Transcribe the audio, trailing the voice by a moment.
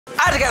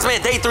Alright guys,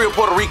 man, day 3 of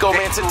Puerto Rico,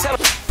 man. Tell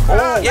them.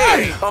 Oh,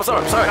 yeah. I'm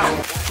sorry.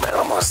 Man,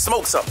 I'm gonna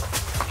smoke something.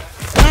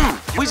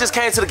 We just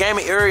came to the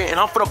gaming area and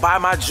I'm finna buy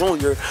my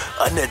junior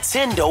a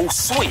Nintendo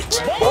Switch.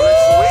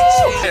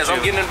 Yes,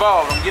 I'm getting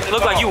involved.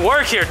 Look like you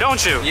work here,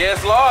 don't you?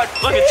 Yes, Lord.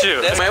 Look at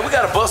you. Man, we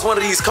gotta bust one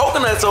of these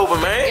coconuts open,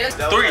 man.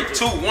 3,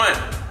 2, 1.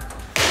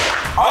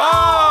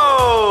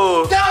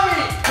 Oh!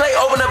 Clay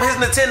opened up his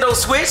Nintendo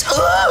Switch.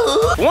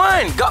 Ooh.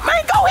 1. Go,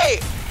 man, go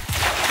ahead.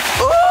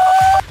 Ooh.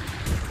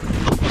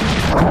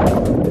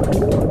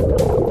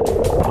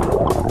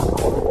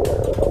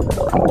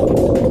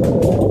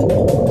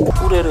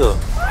 Who that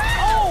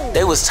is?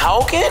 They was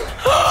talking?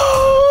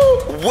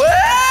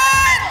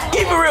 What?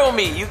 Keep it real with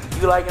me. You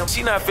like him?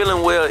 She not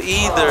feeling well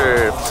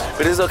either.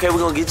 But it's okay, we're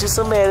gonna get you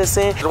some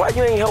medicine. Why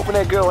you ain't helping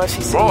that girl while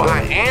she's sick? Bro,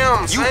 I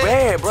am, You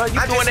bad, bro. You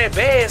doing that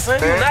bad,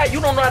 son. You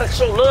don't know how to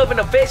show love and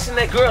affection.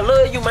 That girl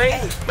love you,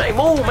 man. Man,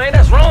 move, man.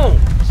 That's wrong.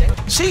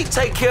 She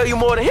take care of you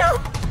more than him.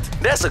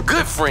 That's a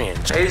good friend.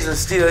 Asian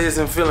still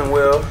isn't feeling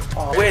well.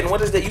 Sweating,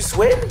 what is that? You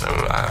sweating?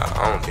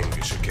 I don't think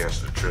you should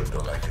cancel the trip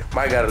though like that.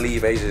 Might gotta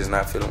leave. Asia is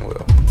not feeling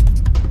well.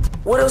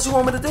 What else you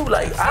want me to do?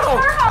 Like,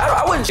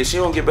 I wouldn't. If she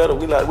don't get better,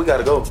 we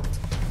gotta go.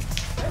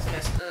 That's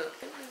messed up.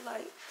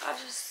 Like,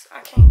 I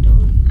can't do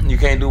it. You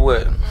can't do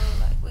what? Like,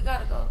 we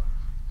gotta go.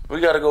 We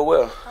gotta go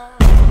where?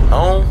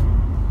 Home?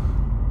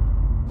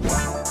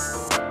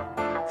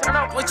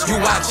 You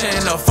watching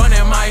the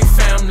FunnyMike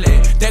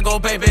family. There go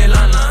baby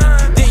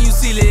Lana. Then you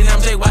see Lil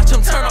MJ watch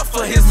him turn up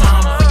for his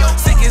mama.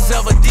 Sick as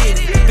ever did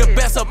it. The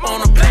best up on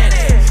the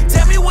planet.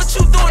 Tell me what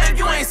you doing if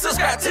you ain't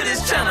subscribed to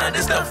this channel.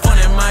 This the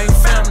FunnyMike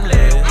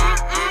family.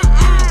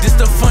 This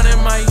the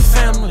FunnyMike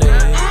family.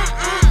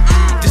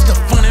 This the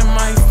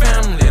FunnyMike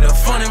family. The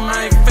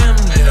FunnyMike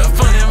family. The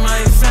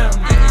FunnyMike family.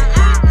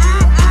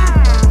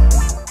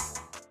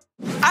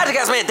 Alright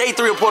guys, man, day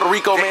 3 of Puerto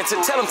Rico, man.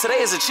 Tell them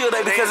today is a chill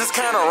day because it's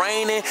kind of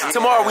raining.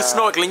 Tomorrow we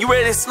snorkeling. You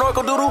ready to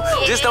snorkel, doodle?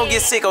 Just don't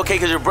get sick, okay?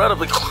 Because your brother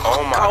be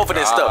coughing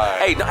and stuff.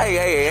 Hey,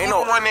 ain't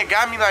no one that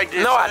got me like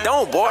this. No, I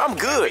don't, boy. I'm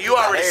good. You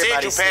already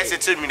said you passed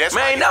it to me. That's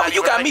man, no,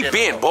 you got me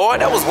bent, boy.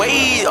 That was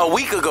way a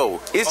week ago.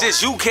 It's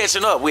just you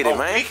catching up with it,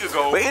 man. A week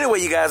ago. But anyway,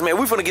 you guys, man,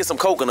 we finna get some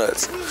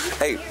coconuts.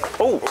 Hey,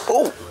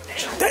 oh.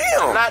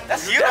 Damn,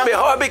 that big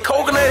hard, big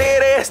coconut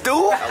head ass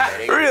dude.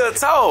 Real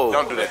tall.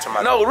 Don't do that to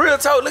my No, real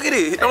tall. Look at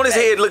it. On his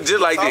head look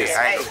just like this.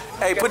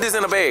 Hey, put this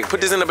in the bag.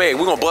 Put this in the bag.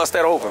 We're gonna bust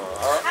that open.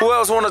 Who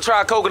else wanna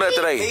try coconut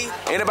today?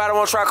 Anybody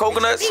wanna try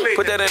coconuts?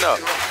 Put that in there.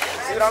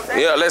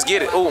 Yeah, let's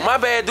get it. Oh, my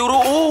bad,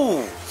 doodle.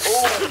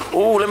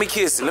 Ooh, let me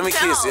kiss it.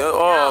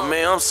 Oh,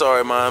 man, I'm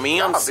sorry,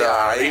 mommy. I'm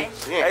sorry.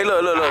 Hey,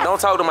 look.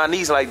 Don't talk to my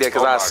niece like that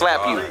because I'll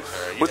slap you.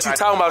 What you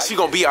talking about? She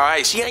gonna be all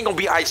right. She ain't gonna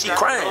be all right. She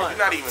crying.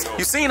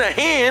 You seen her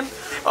hand?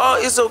 Oh,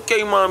 it's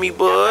okay, mommy,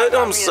 bud.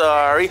 I'm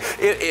sorry.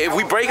 If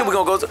we break it, we're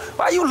gonna go.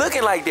 Why you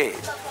looking like that?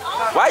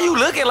 Why you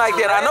looking like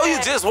that? I know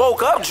you just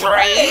woke up,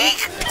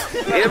 Drake.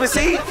 Let me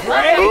see.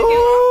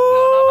 Ooh.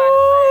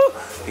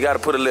 You gotta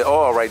put a little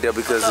oil right there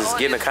because it's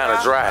getting kind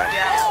of dry.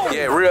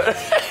 Yeah, real.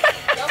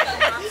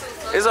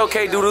 It's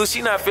okay, Doodoo.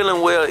 She not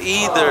feeling well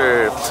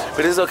either.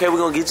 But it's okay. We're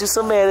gonna get you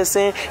some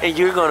medicine and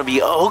you're gonna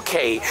be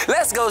okay.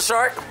 Let's go,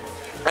 Shark.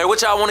 Hey,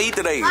 what y'all want to eat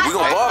today? We're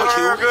going to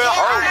barbecue. Oh,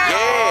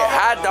 yeah.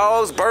 Hot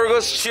dogs,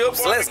 burgers,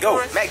 chips. Let's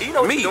go. Mac, do you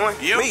know what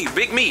you're doing? Me,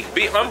 big meat.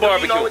 I'm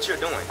barbecue. You know what you're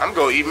doing? I'm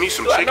going to eat me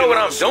some chicken. I know what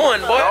I'm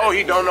doing, boy. No,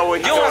 he don't know what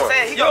he's doing. You know what I'm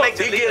saying? He going to make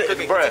the lead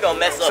cooking. He going to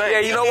mess up. Yeah,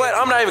 you know what?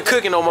 I'm not even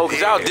cooking no more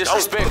because y'all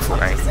disrespectful.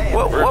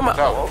 What my...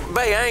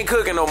 Babe, I ain't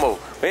cooking no more.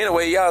 But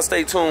anyway, y'all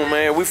stay tuned,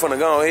 man. We finna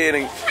go ahead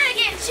and... Trying to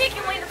get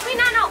chicken wings. We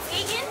not no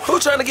vegan. Who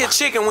trying to get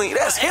chicken wings?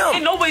 That's him.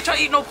 Ain't nobody trying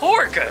to eat no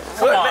pork.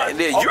 What, man?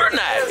 You're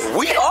not.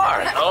 We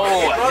are.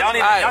 Oh, y'all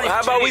need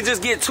how about we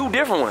just get 2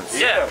 different ones?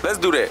 Yeah. Let's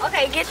do that.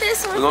 Okay, get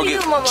this one. We're gonna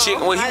get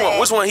chicken. What he want?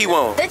 Which one he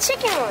want? The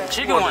chicken one.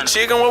 Chicken one. The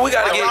chicken one. We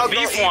gotta get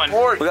beef one.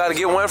 We gotta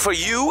get one for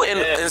you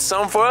and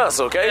some for us,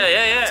 okay?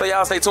 Yeah. So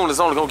y'all stay tuned. It's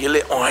only gonna get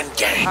lit on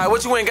game. All right,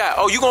 what you ain't got?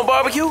 Oh, you gonna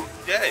barbecue?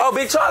 Yeah. Oh,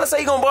 Big Charlie say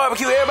he gonna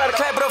barbecue. Everybody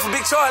clap it up for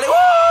Big Charlie. Woo!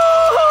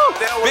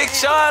 Big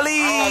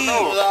Charlie.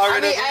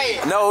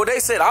 No, they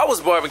said I was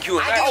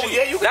barbecuing. Oh,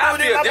 yeah, you can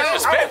do it. I feel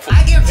disrespectful.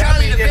 I give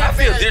Charlie the benefit I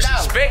feel of the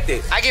doubt.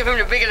 disrespected. I give him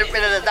the bigger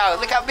benefit of the doubt.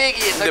 Look how big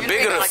he is. The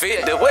bigger the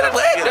fit. The The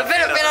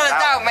benefit of the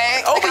doubt,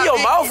 man. Open your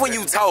mouth when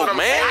you talk,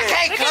 man. I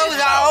can't close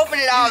it. I'll open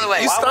it all the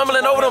way. You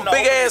stumbling over them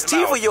big ass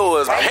teeth of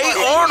yours. Hey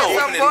Arnold.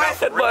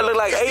 That boy look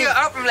like Still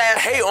up from last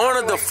night. Hey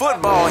Arnold the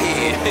football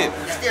head.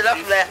 Still up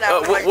from last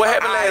night. What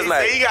happened last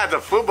night? He got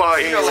the football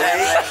here.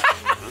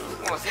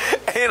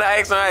 And I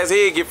asked him how his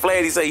head get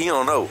flat. He said he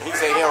don't know. He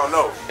said he don't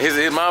know.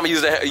 His mama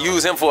used to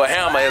use him for a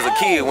hammer as a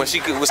kid when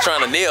she was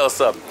trying to nail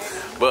something.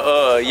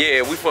 But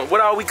yeah, what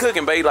are we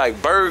cooking, babe?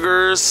 Like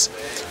burgers,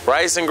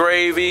 rice and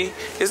gravy.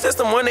 Is this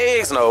the one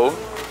eggs? No.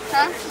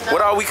 Huh? No.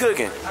 What are we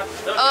cooking?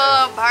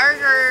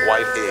 Burger.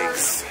 White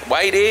eggs.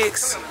 White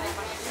eggs?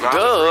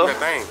 Duh.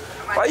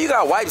 Why you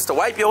got wipes to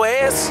wipe your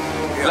ass?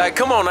 Yeah. Like,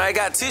 come on, I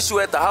got tissue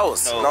at the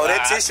house. No,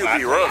 that tissue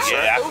be rough, son.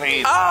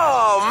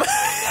 Oh,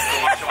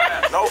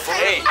 man. No, for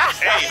real. Hey,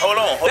 hold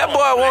on. That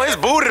boy want his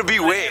booty to be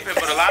wet.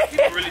 But a lot of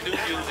people really do use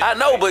it. I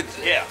know, but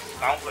Yeah,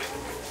 I don't play.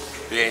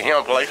 Yeah, he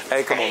don't play.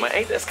 hey, come on, man.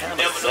 Ain't that kind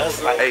of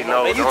sus? Like, Hey,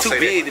 no, man, you don't too say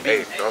big that. to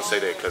be. Hey, don't say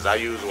that, because I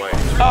use Wayne.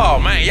 Oh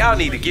man, y'all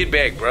need to get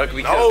back, bro.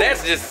 Because No.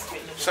 that's just.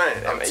 Son,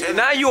 I'm telling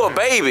Now you a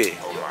baby.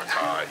 Oh, my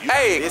God.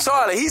 Hey,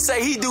 Charlie, he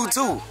say he do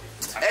too.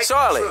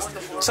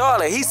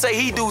 Charlie, he say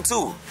he do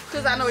too.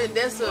 Because I know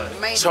that's a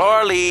main.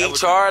 Charlie.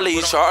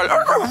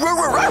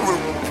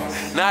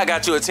 Now I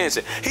got your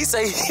attention. He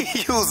say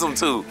he use them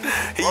too.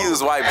 He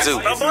use wipe too.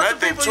 There's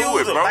nothing to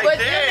it, bro. But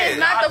then it's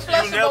not the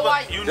flushable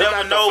white. You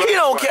never know. He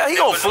don't care. He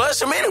gonna flush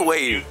them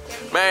anyway.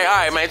 Man, all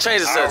right, man.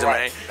 Change the subject,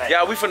 man.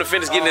 Yeah, we finna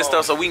finish getting this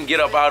stuff so we can get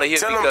up out of here.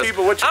 Tell them because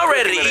people what you I'm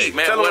ready to cooking eat, today.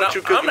 man. Tell them But what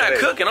you cooking I'm not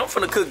today. cooking. I'm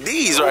finna cook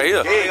these right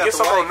here. Yeah, get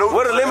some more noodles.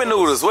 What are lemon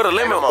noodles? What are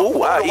lemon?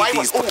 Ooh, I eat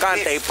these. Ooh,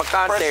 Picante.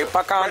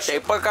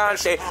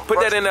 Put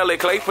that in there,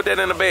 Clay. Put that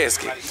in the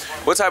basket.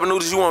 What type of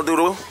noodles you want,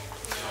 Doodle?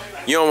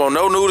 You don't want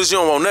no noodles, you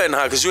don't want nothing,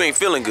 huh? Because you ain't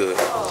feeling good.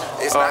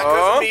 It's not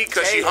good for me,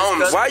 because she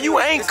homesick. Why you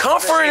ain't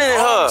comforting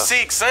her?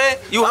 Sick, son.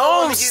 You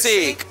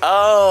homesick.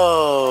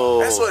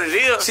 Oh. That's what it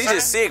is. She son.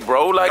 just sick,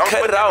 bro. Like, Don't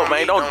cut put it that out, on man.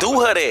 me. Don't do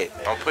her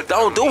that.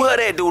 Don't do her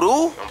that,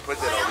 Doodoo. Don't put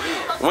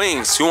that on me.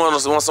 Wings. You want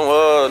some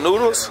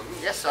noodles?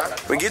 Yes, sir.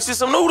 We get you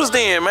some noodles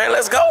then, man.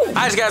 Let's go. All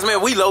right, guys, man.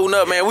 We loading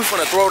up, man. We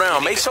finna throw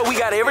down. Make sure we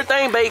got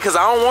everything, babe, because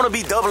I don't want to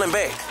be doubling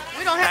back.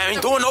 We don't have I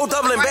ain't doing no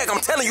doubling back.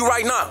 I'm telling you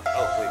right now.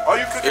 Oh,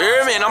 you cooking? You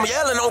hear me? And I'm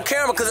yelling on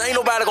camera because ain't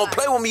nobody gonna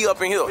play with me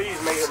up in here.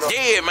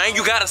 Yeah, man.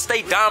 You gotta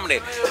stay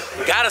dominant.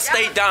 Gotta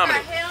stay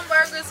dominant.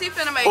 Hamburgers, he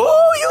finna make.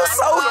 Oh, you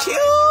so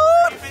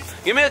cute.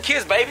 Give me a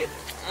kiss, baby.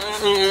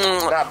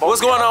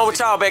 What's going on with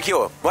y'all back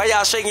here? Why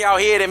y'all shaking y'all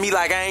head at me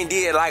like I ain't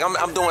did, like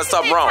I'm doing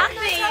something wrong?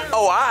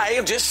 Oh, I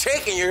am just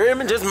shaking, you hear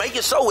me? Just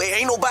making sure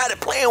ain't nobody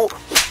playing with.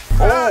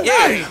 Oh,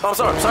 yeah. I'm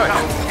sorry.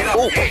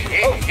 Oh,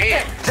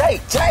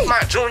 Jay. My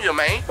junior,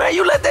 man. Man,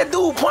 you let that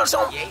dude punch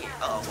on. Yeah.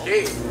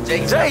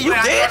 Jay, you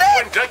did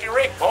that? Junkie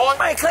Rick, boy.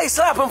 Man, Clay,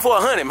 slap him for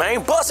 100,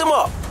 man. Bust him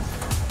up.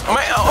 Man,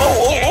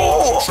 Don't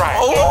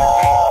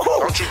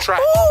you try.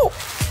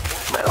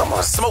 Man, I'm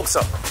gonna smoke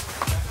something.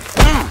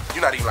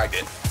 You're not even like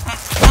that.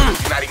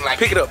 You're not even like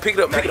Pick it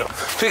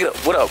up.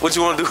 What up? What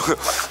you wanna do? All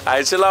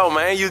right, chill out,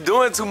 man. You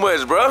doing too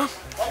much, bro.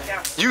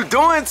 You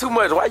doing too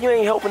much. Why you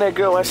ain't helping that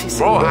girl while she's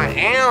sick? Bro, I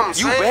am, You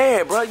son.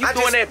 bad, bro. You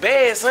doing that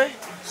bad, son.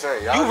 Son,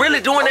 You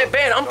really doing that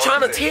bad. I'm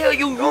trying to tell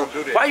you. Don't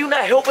do that. Why you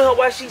not helping her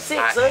while she's sick,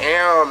 son? I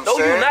am, No,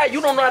 son. you not.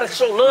 You don't know how to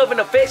show love and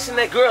affection.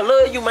 That girl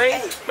love you,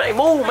 man. Man,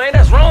 move, man.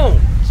 That's wrong.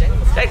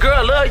 That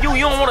girl love you.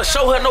 You don't want to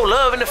show her no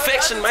love and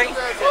affection, man. Who?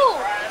 What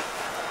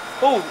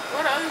are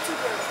the other two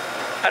girls?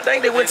 I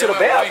think they went to the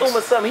bathroom or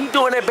something. He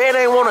doing that bad.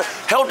 They ain't want to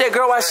help that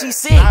girl while she's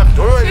sick. Stop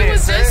doing She that,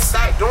 was son. just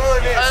Stop doing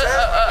that,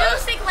 son. You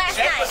was sick last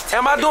night.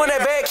 Am I doing that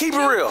bad? Keep it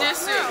real.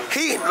 Just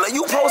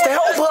You supposed to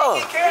help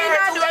her. He's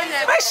not doing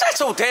that. Man, shut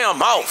your damn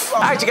mouth.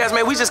 All right, you guys,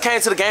 man, we just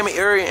came to the gaming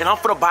area, and I'm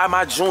finna buy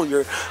my junior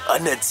a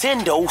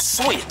Nintendo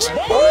Switch.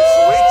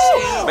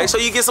 Make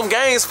sure you get some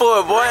games for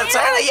it, boy. I'm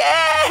telling you,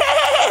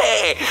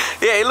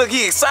 yeah, look,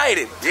 he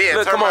excited. Yeah,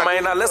 look, come on, turn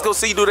man. Now let's go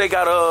see do they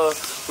got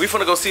we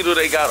finna go see do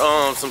they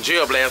got some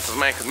jail blasters,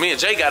 man. Cause me and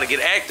Jay gotta get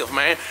active,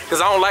 man.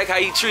 Cause I don't like how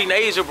he treating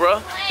Asia, bro.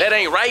 That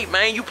ain't right,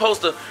 man. You supposed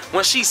to,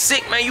 when she's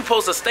sick, man, you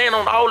supposed to stand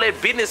on all that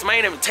business,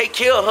 man, and take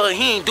care of her.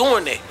 He ain't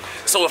doing that.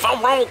 So if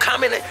I'm wrong,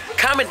 comment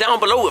down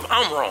below if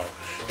I'm wrong.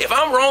 If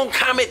I'm wrong,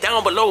 comment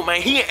down below,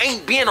 man. He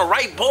ain't being a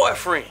right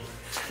boyfriend.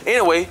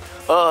 Anyway,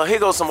 here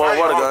goes some more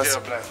water guns.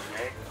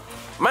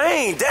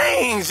 Man,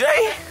 dang,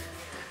 Jay.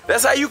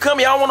 That's how you come?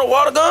 Y'all want the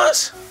water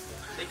guns?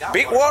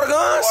 Big water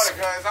guns? Water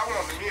guns, I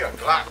want me a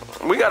Glock.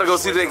 We gotta go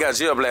see if they got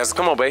gel blasters.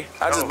 Come on, babe.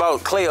 I just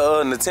bought Clay a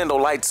Nintendo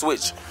Light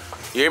Switch.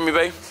 You hear me,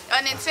 babe? A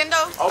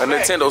Nintendo? A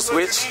Nintendo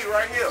Switch.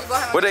 Right here.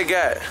 What they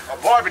got? A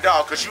Barbie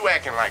doll, because you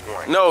acting like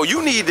one. No,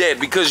 you need that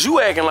because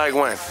you acting like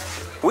one.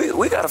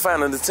 We gotta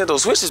find the Nintendo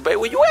Switches, babe.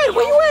 Where you at?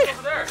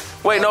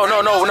 Wait, no,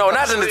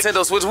 not the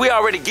Nintendo Switch. We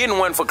already getting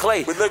one for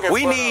Clay.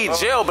 We need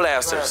gel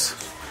blasters.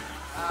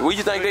 Where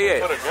you think they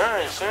at? Put a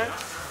gun, son.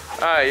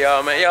 Alright,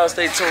 y'all, man. Y'all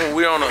stay tuned.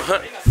 We're on a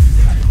hunt.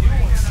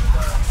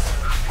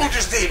 Who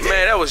just did that?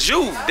 Man, that was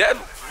you. That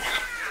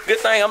good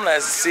thing I'm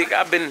not sick.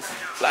 I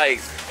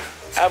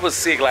was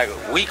sick like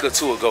a week or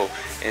two ago.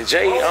 And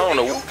Jay, I don't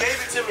know. You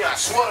gave it to me, I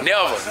swear.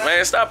 Never,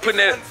 man. Stop putting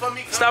that on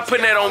me. Stop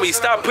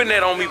putting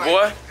that on me,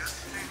 boy.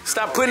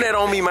 Stop putting that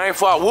on me, man,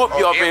 before I whoop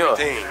you up in here.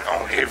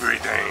 On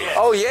everything.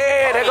 Oh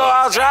yeah, there go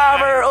our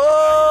driver.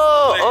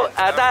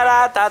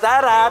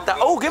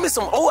 Oh, give me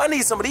some. Oh, I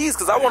need some of these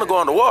because I want to go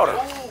underwater.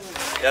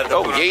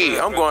 Oh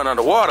yeah, I'm going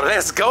underwater.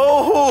 Let's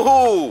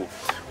go.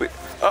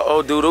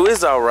 Uh-oh, Doodle,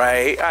 it's all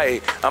right.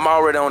 I'm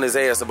already on his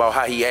ass about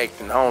how he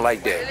acting. I don't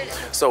like that.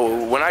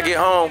 So when I get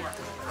home,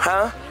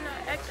 huh?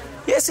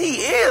 Yes, he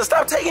is.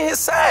 Stop taking his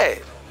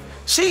side.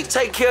 She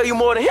take care of you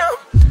more than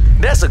him.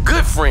 That's a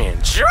good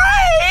friend. Drake!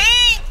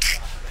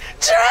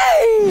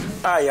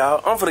 All right,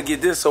 y'all. I'm finna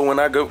get this so when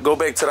I go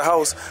back to the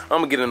house, I'm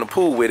gonna get in the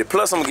pool with it.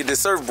 Plus, I'm gonna get this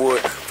surfboard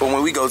for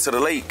when we go to the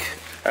lake.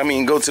 I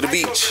mean, go to the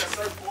beach.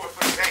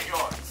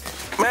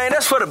 Man,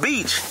 that's for the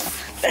beach.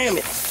 Damn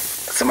it.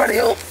 Somebody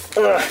help.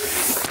 All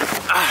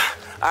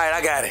right,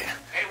 I got it.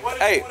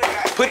 Hey,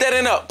 put that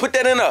in up. Put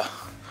that in up.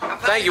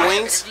 Thank you,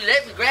 Wings. You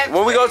let me grab it.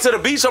 When we go to the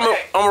beach, I'm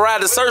gonna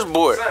ride the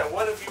surfboard.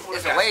 What if you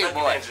It's a wave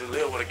boy. and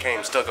Jaleel would have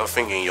came stuck her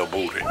finger in your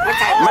booty?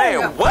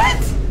 Man, what?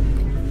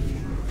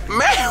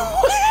 Man,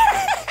 what?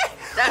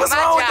 That's What's my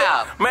wrong with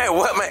job. that? Man,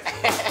 what, man?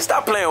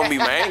 Stop playing with me,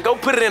 man. Go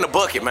put it in the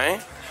bucket,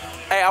 man.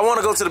 Hey, I want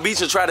to go to the beach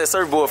and try that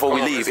surfboard before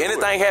we leave.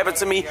 Anything happen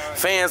to me,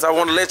 fans, I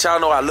want to let y'all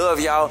know I love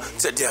y'all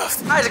to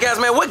death. All right, guys,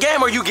 man, what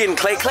game are you getting,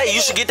 Clay? Clay,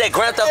 you should get that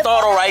Grand Theft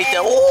Auto right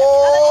there.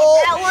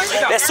 Oh,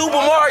 that Super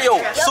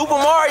Mario. Super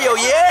Mario,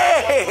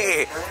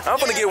 yeah. I'm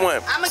finna get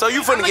one. So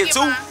you finna get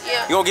two?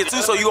 Yeah. You gonna get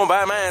two, so you gonna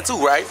buy mine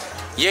too, right?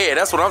 Yeah,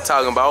 that's what I'm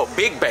talking about.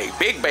 Big Bay,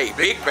 Big Bay,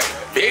 Big Bay,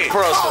 Big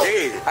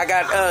Prussel. I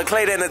got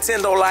Clay that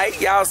Nintendo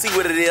Lite. Y'all see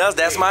what it is.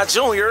 That's my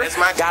junior. That's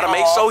my Gotta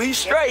make sure he's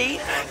straight.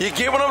 You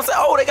get what I'm saying?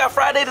 Oh, they got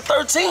Friday the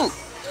 13th.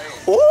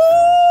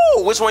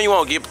 Ooh, which one you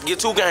want? Get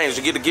two games.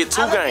 You get to get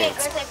two games.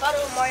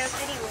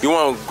 You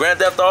want Grand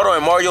Theft Auto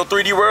and Mario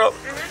 3D World?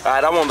 All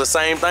right, I want the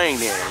same thing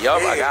then.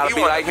 Yup, I gotta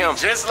be like him.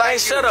 Just like hey,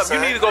 shut up. You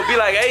need to go be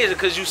like Asia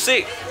because you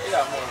sick.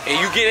 And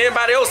you get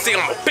anybody else sick,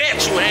 I'm gonna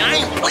bet you, man. I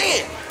ain't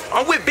playing.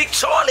 I'm with Big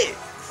Charlie.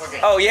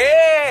 Oh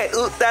yeah.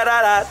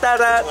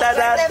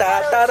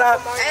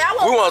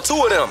 We want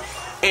two of them.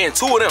 And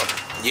two of them.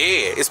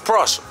 Yeah, it's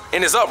Prussia.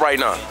 And it's up right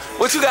now.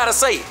 What you gotta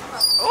say?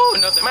 Oh,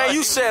 nothing. Man,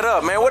 you shut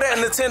up, man. What that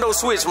Nintendo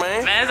Switch,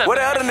 man? Man, what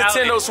that other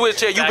Nintendo Switch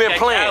that you been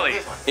playing? Cali.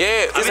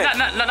 Yeah, I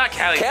mean, not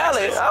Cali.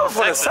 Cali? I was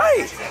finna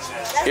say.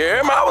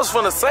 Yeah, man, I was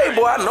finna say,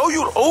 boy, I know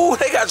you. Oh,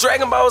 they got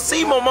Dragon Ball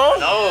Z, mama.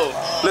 No.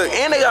 Look,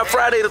 and they got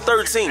Friday the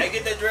 13th.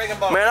 Get that Dragon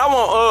Ball. Man, I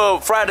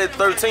want Friday the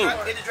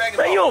 13th.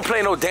 Man, you don't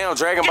play no damn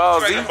Dragon Ball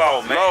Z. Dragon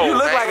Ball, man. No, you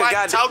look Man, like a why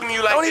guy. he talking to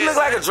you like don't he this? look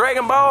like a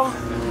Dragon Ball?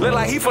 Look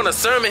like he finna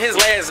sermon his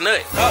last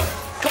nut.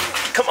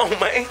 Come on,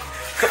 man.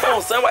 Come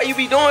on, son. Why you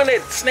be doing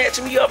that?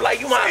 Snatching me up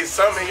like you my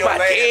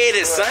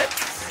daddy, son.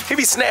 He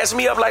be snatching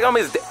me up like I'm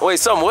his. Wait,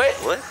 something what?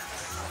 What?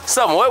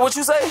 Something what? What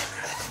you say?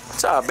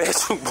 I bet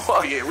you,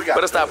 boy. Yeah, we got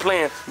better stop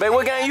playing. Babe,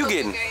 what game you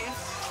getting?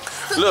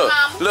 Look,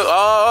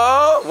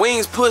 oh,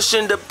 Wings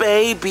pushing the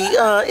baby,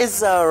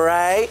 it's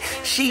alright.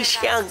 She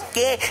shall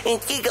get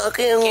and she go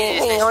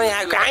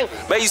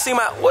Babe, you see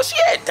my, where she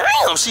at?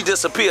 Damn, she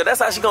disappeared. That's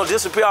how she gonna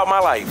disappear out my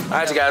life.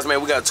 Alright, you guys, man,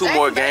 we got two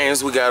more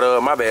games. We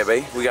got, my bad,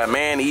 babe. We got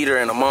Man Eater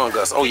and Among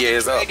Us. Oh, yeah,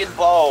 it's up. Dragon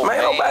Ball.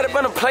 Man, nobody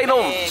better play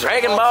no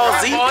Dragon Ball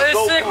Z.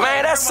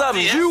 Man, that's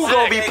something you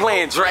gonna be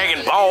playing,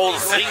 Dragon Ball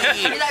Z.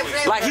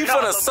 Like he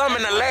finna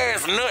summon the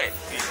last nut.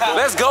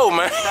 Let's go,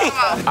 man.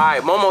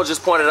 Alright, Momo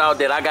just pointed out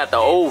that I got the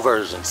old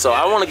version. So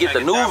I wanna get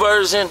the new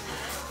version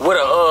with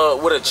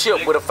a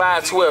chip, with a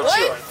 512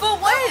 chip. What? For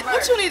what?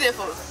 What you need it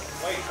for?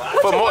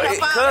 For more,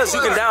 because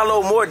you can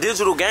download more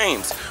digital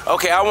games.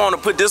 Okay, I want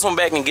to put this one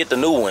back and get the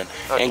new one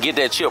and get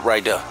that chip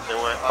right there.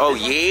 Oh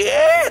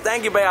yeah,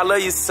 thank you, babe. I love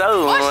you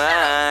so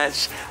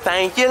much.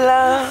 Thank you,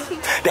 love.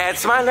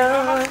 That's my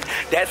love.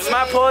 That's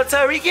my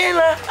Puerto Rican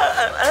love.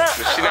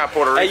 She not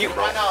Puerto Rican,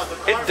 bro.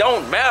 It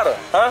don't matter,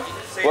 huh?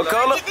 What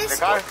color?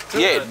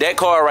 Yeah, that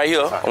card right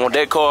here. I want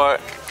that card,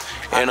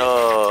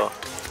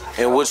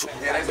 and which,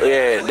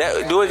 yeah,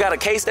 that, do it got a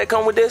case that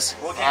come with this?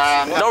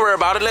 Don't worry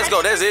about it. Let's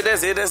go. That's it.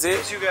 That's it. That's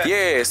it.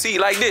 Yeah. See,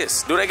 like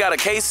this. Do they got a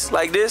case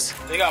like this?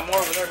 They got more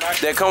over there.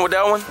 That come with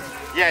that one?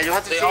 Yeah, you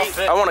have to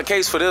see. I want a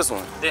case for this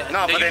one.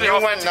 No, but the new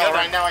one, no,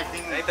 right now I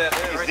think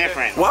it's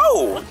different.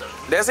 Whoa,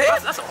 that's it?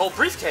 That's a whole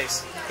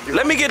briefcase.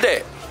 Let me get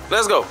that.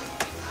 Let's go.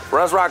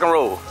 Let's rock and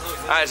roll.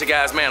 All right, you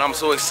guys, man, I'm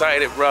so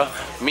excited, bro.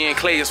 Me and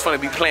Clay is gonna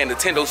be playing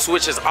Nintendo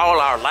Switches all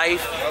our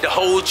life, the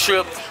whole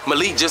trip.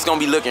 Malik just gonna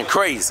be looking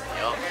crazy.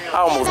 I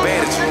almost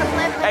bad at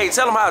you. Hey,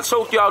 tell him how I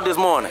choked you out this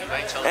morning.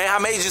 And I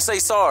made you say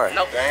sorry.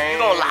 Nope. You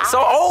gonna lie? So,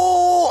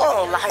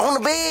 on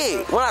the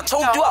bed, when I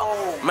choked you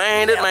out.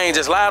 Man, this man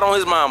just lied on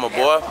his mama, boy.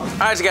 All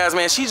right, you guys,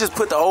 man, she just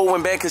put the old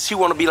one back because she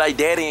want to be like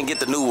daddy and get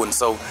the new one.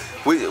 So,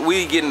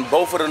 we getting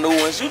both of the new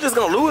ones. You just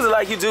gonna lose it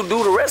like you do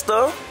the rest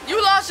of them. You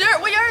lost yours.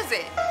 Where yours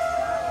at?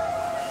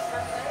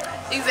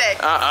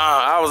 Exactly.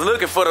 I was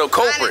looking for the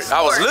culprit.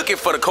 I was looking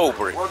for the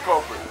culprit. What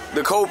culprit?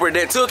 The culprit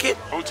that took it.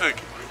 Who took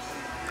it?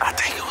 I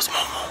think it was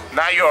Momo.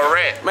 Now you're a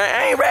rat. Man,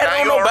 I ain't ratting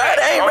Now on you a nobody. rat.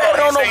 I ain't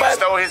ratting on He nobody.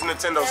 stole his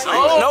Nintendo Switch.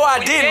 No, I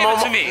didn't,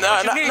 Momo.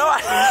 No,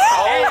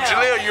 Oh,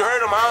 Jaleel, you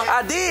heard him, huh?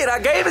 I did. I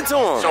gave it to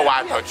him. So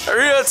I thought you.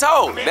 Real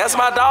talk. That's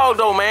my dog,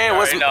 though, man.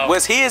 know.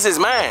 What's his is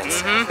mine.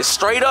 It's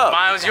straight up.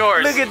 Mine was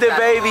yours. Look at the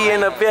baby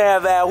in the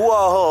bed.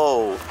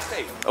 Whoa.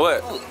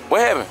 What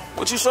happened?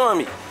 What you showing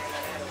me?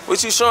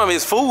 What you showing me?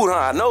 It's food,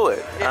 huh? I know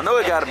it. I know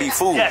it gotta be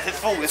food. Yes, it's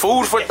food. It's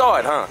food for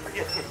thought, huh?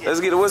 Let's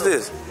get it. What's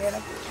this?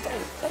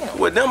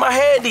 With them, I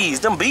had these.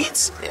 Them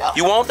beats. Yeah.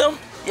 You want them?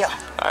 Yeah.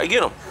 All right,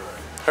 get them.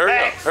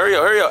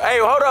 Hurry up. Hey,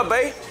 hold up,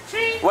 babe.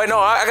 Wait, no,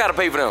 I gotta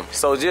pay for them.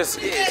 So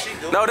just,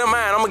 no, they're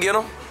mine. I'm gonna get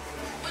them.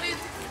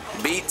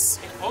 Beats.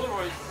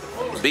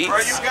 Beats. Bro,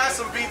 you got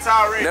some beats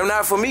already. They're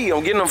not for me.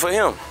 I'm getting them for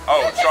him.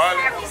 Oh,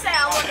 Charlie.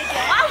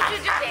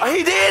 Oh,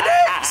 he did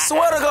that?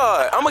 Swear to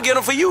God, I'm gonna get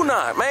them for you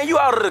now, man. You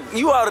out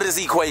of this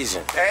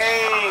equation.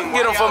 Dang.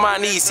 Get them for my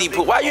niece.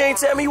 Why you ain't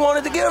tell me you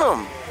wanted to get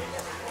them?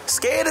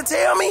 Scared to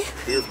tell me?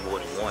 There's more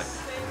than one.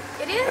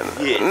 It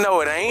is? Yeah.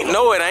 No, it ain't.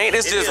 No, it ain't.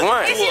 It's just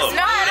one. It's just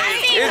one.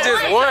 It's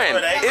just one.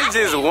 It's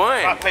just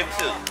one. Rock, paper,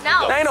 scissors.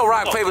 No. There ain't no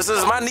rock, paper,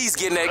 scissors. My niece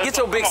getting that. Get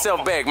your big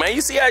self back, man. You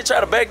see how he try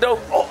to back though?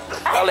 Oh,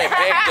 all that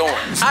back going.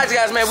 All right,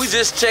 guys, man. We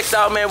just checked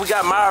out, man. We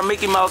got Myra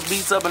Mickey Mouse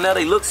beats up, and now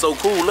they look so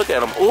cool. Look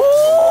at them. Ooh.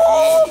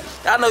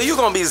 I know you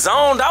gonna be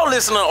zoned out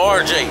listening to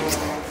RJ.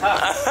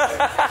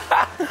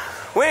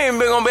 We ain't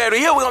been gonna be able to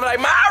hear. We gonna be like,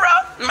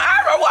 Myra, where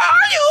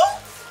are you?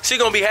 She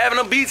gonna be having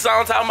them beats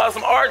on, talking about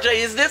some RJ.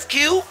 Is this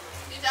cute?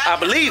 I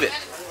believe it.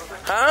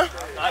 Huh?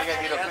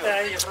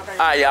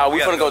 Alright, y'all, we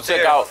finna go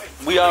check out.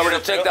 We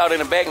already checked out in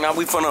the back. Now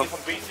we finna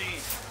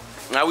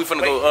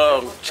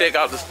go check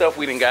out the stuff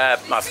we done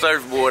got, my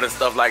surfboard and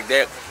stuff like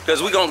that.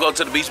 Cause we gonna go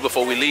to the beach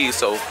before we leave.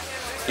 So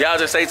y'all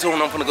just stay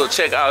tuned. I'm finna go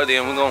check out there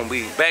and we're gonna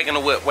be back in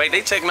the whip. Wait,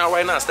 they checking out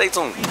right now. Stay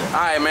tuned.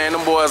 Alright, man,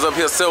 them boys up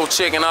here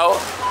self-checking out.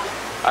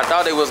 I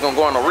thought they was gonna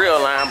go on the real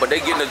line, but they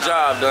getting the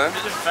job done.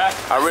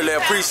 I really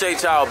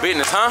appreciate y'all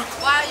business, huh?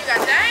 Wow, you got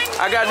dang?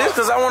 I got this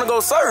cause I wanna go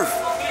surf.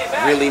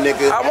 Really,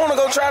 nigga? I wanna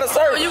go try to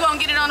surf. Oh, you gonna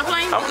get it on the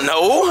plane?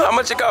 No, how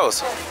much it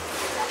cost?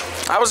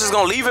 I was just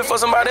gonna leave it for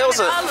somebody else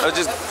or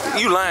just,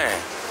 you lying.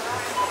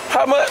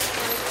 How much?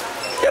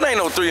 It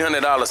ain't no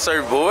 $300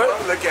 surfboard.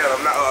 Look at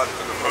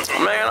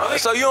him. Man,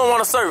 so you don't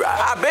wanna surf.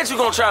 I bet you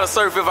gonna try to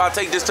surf if I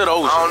take this to the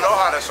ocean. I don't know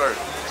how to surf.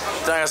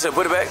 Dang, I said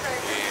put it back.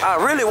 I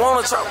really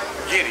wanna try.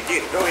 Get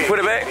it. Go ahead. Put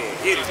it back.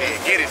 Get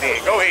it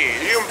then. Go ahead.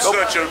 You're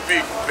such a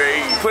big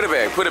baby. Put it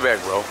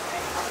back, bro.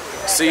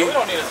 See? We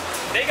don't need it.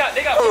 They got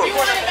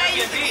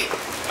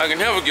I can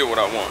never get what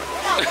I want.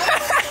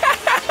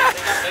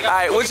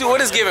 Alright,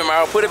 what is giving,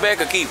 Myra? Put it back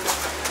or keep it?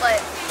 What?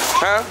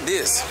 Huh?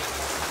 This.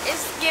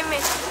 It's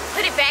giving.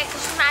 Put it back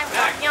because you're not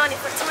working on it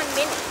for 20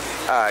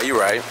 minutes. Alright, you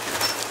right.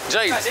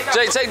 Jay,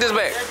 take this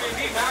back.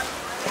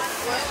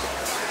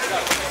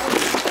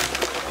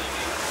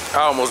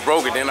 I almost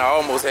broke it, then I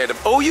almost had to.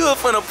 Oh, you up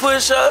finna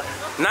push up?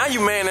 Now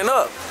you manning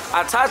up.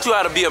 I taught you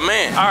how to be a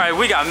man. All right,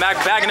 we got Mac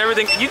bag and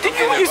everything. You think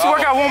you used to work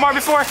at Walmart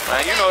before?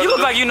 Man, you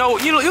look like you know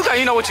what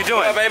you're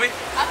doing. Yeah, baby.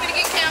 I'm gonna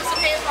get Cam some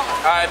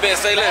headphones. All right, Ben,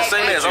 say less.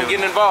 I'm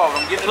getting involved.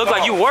 Look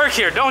like you work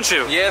here, don't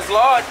you? Yes,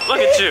 Lord.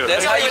 Look at you.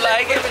 That's how you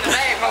like it.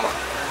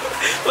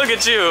 Look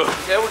at you.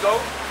 There we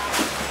go.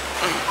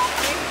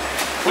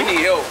 We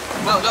need help.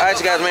 All right,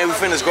 you guys, man, we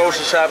finished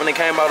grocery shopping. It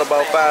came out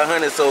about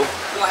 500, so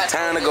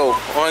time to go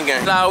on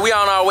game. Now we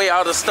on our way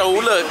out the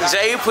store. Look,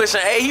 Jay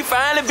pushing. Hey, he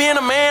finally being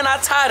a man. I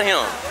taught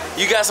him.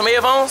 You got some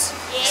headphones?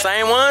 Yeah.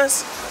 Same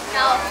ones?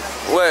 No.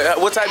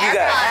 What type you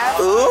got?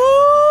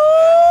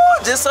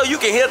 Ooh, just so you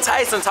can hear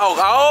Tyson talk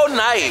all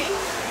night.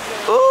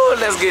 Ooh,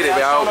 let's get it,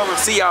 y'all.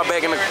 See y'all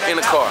back in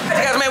the car.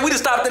 Hey guys, man, we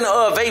just stopped in the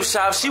vape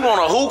shop. She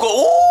want a hookah.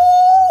 Ooh,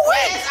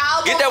 wait.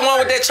 Get that one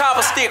with that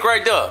chopper stick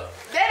right there.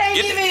 That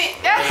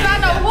ain't that's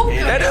not no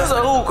hookah. That is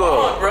a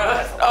hookah.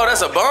 Oh,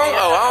 that's a bong?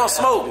 Oh, I don't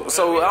smoke.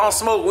 So I don't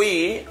smoke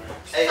weed.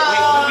 Hey,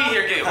 we be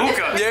here getting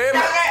hookah. Yeah,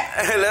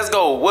 man. Let's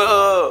go.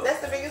 Well, That's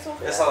the biggest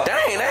hookah.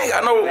 dang, they ain't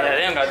got no. Yeah,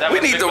 they ain't got that. We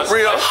need the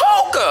real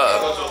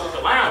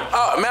hookah.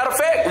 Matter of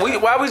fact,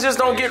 why we just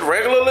don't get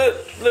regular little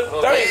things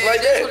like That's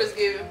what that? it's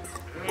giving.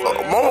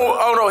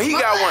 Oh no, he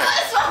got one.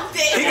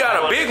 He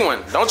got a big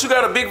one. Don't you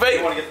got a big vape?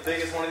 You want to get the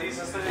biggest one of these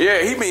instead?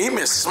 Yeah, he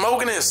been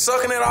smoking it and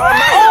sucking it all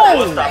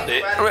night. Stop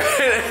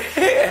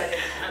it.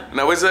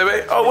 No, what's that,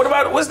 babe? Oh,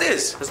 what's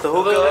this? It's the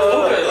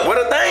hookah. What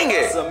a thing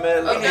is?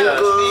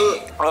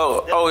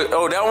 Oh,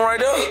 that one right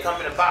there?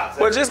 Come in the box.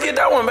 Well, just get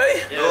that one,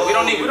 babe. Yeah, we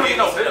don't need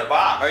no bit of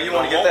box. Or you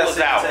want to get that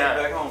out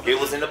back home? It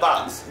was in the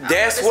box.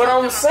 That's what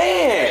I'm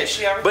saying.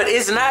 But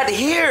it's not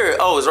here.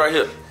 Oh, it's right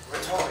here.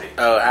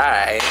 Oh,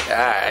 alright.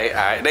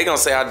 They gonna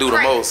say I do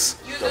the most.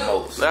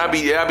 I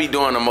be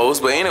doing the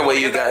most. But anyway,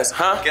 you guys,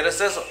 huh? Get a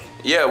sizzle.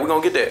 Yeah, we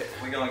gonna get that.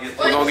 We gonna get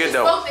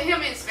that. Spoke to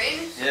him in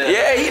Spanish.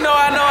 Yeah,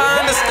 I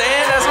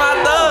understand. That's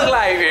my thug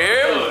life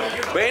here.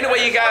 But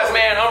anyway, you guys,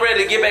 man, I'm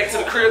ready to get back to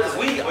the crib because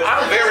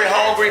I'm very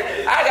hungry.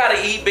 I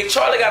gotta eat. Big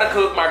Charlie gotta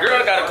cook. My girl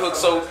gotta cook.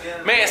 So,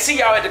 man, see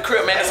y'all at the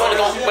crib, man. I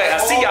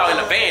see y'all in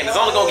the van. It's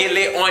only gonna get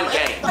lit on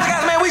game.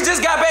 Guys, man, we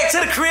just got back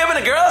to the crib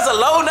and the girls are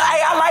loading.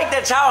 Hey, I like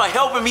that y'all are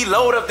helping me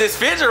load up this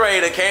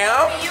refrigerator,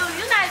 Cam. You're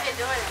not even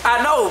doing it.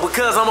 I know,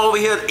 because I'm over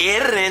here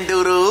editing,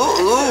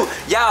 doo-doo.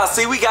 Y'all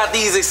see, we got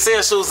these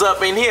essentials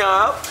up in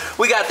here.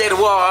 We got that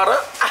water.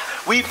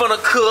 We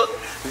finna cook.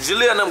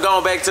 Jaleel and them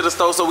going back to the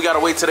store, so we gotta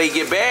wait till they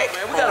get back.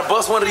 Man, we gotta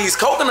bust one of these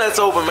coconuts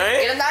open,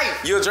 man. Get a knife.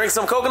 You'll drink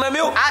some coconut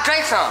milk? I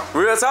drink some.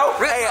 Real talk?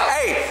 Real talk.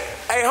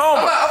 Hey,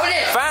 Homer. Open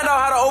it. Find out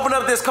how to open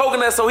up this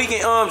coconut so he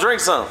can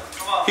drink some.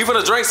 He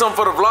finna drink some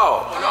for the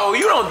vlog. No,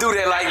 you don't do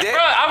that like that.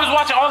 Bro, I was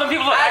watching all them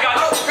people. I got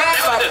you.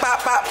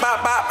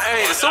 Pop.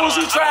 Hey, as soon as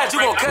you try it,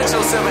 you gonna cut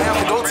yourself and have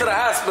to go to the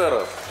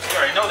hospital. You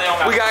already know they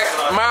don't We got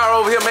Myra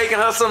over here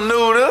making her some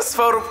noodles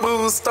for the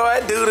food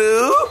start.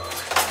 Doo-doo.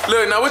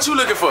 Look, now what you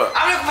looking for?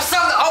 I'm looking for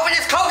something to open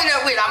this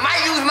coconut with. I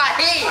might use my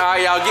hand. All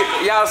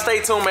right, y'all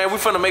stay tuned, man. We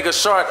finna make a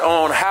short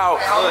on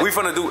how we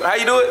finna do. How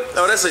you do it?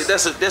 Oh, that's a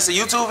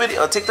YouTube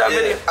video, a TikTok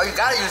video. Oh, you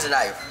gotta use a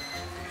knife.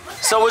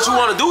 So what you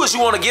want to do is you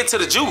want to get to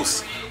the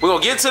juice. We're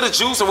going to get to the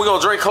juice and we're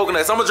going to drink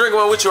coconuts. I'm going to drink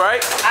one with you,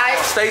 right?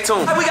 Stay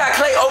tuned. We got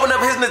Clay open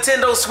up his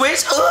Nintendo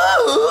Switch.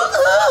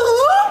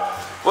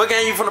 What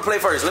game you finna play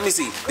first? Let me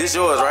see. This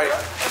yours, right?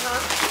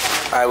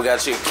 All right, we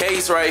got your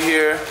case right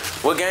here.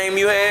 What game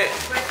you had?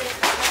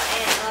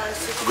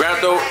 Grand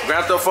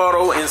Theft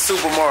Auto and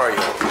Super Mario.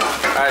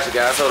 All right, you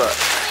guys, hold up.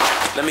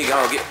 Let me go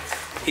and get.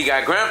 He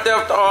got Grand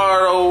Theft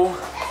Auto.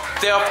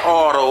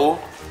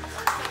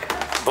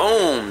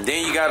 Boom.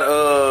 Then you got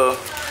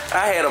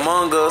I had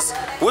Among Us.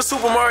 What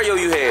Super Mario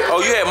you had? Oh,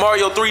 you had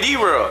Mario 3D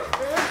World.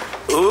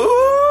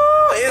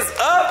 Ooh, it's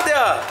up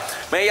there.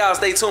 Man, y'all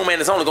stay tuned, man.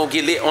 It's only gonna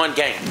get lit on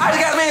game. I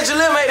just got man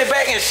Jalil made it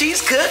back and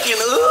she's cooking.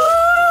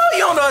 Ooh,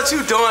 you don't know what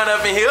you doing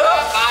up in here.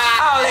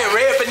 All that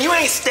rapping, you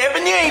ain't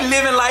stepping, you ain't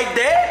living like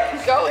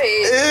that. Go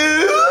ahead.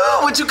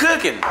 Ooh, what you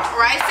cooking?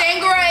 Rice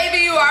and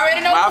gravy, you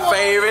already know. My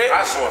favorite.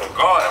 I swear to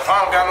God, if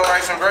I don't got no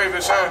rice and gravy,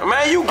 son.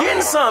 Man, you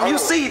getting some. You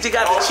see it, you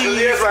got the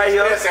cheese right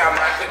here. I'm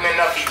not cooking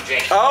enough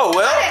EJ. Oh,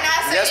 well,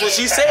 that's what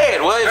she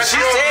said. Well, if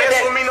she said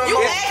that, You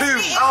asked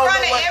me in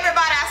front of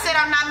everybody, I said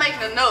I'm not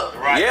making enough.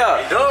 Right.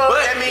 yeah,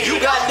 but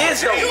you got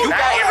this though. You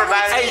got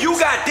everybody. Hey, you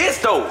got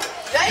this though.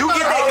 You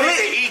get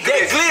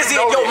that glizzy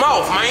in your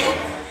mouth, man.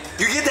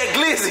 You get that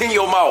glizzy in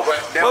your mouth.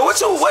 But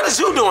what is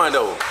you doing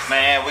though?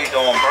 Man, we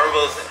doing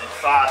burgers and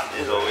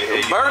sausages over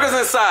here. Burgers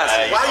and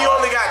sausages. Why you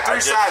only got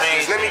 3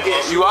 sausages? Let me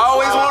get You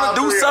always want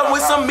to do something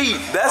with some meat.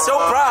 That's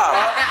your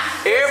problem.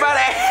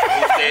 Everybody.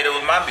 Who said it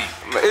was my beef?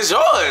 It's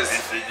yours.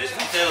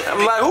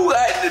 I'm like, who?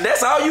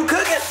 That's all you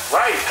cooking?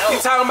 right. You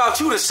talking about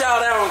you the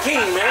shout out king,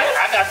 man?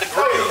 I got the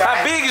grill.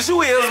 How big is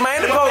you is,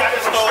 man?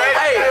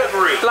 Hey,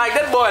 like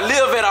that boy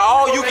live at an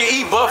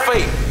all-you-can-eat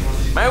buffet.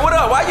 Man, what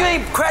up? Why you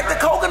ain't crack the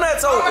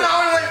coconuts open?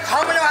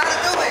 Homer know how to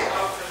do it.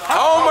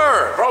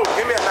 Homer! Bro,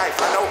 give me a knife.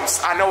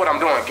 I know what I'm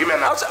doing. Give me a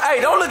knife.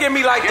 Hey, don't look at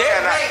me like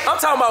that. I'm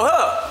talking about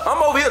her.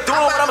 I'm over here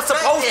doing what I'm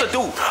supposed to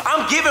do.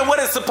 I'm giving what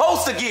it's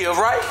supposed to give,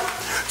 right?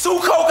 2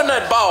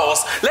 coconut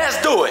balls.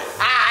 Let's do it.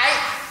 Alright.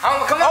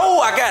 Come on.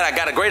 Oh, I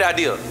got a great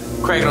idea.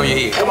 Crack it on your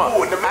head. Come on.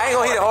 I ain't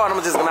gonna hit it hard.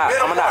 I'm just gonna knock.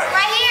 I'm gonna knock.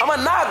 Right here. I'm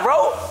gonna knock,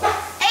 bro.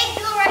 Hey,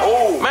 do it right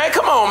Oh, man,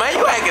 come on, man.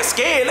 You acting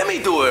scared. Let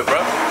me do it,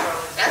 bro.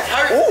 That's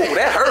hurt. Ooh,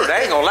 that hurt.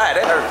 I ain't gonna lie.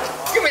 That hurt.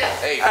 Give me that.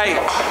 Hey.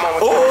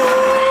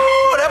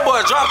 Ooh, that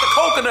boy dropped the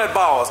coconut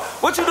balls.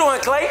 What you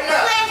doing, Clay?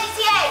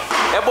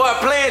 That boy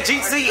playing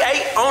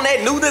GTA on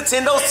that new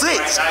Nintendo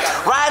Switch.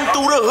 Riding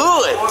through the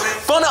hood.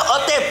 Finna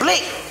up that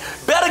blick.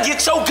 Better get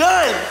your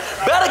gun.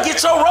 Better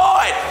get your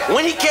rod.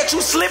 When he catch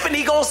you slipping,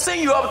 he gonna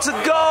send you up to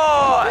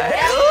God.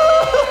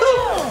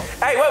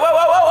 Hey,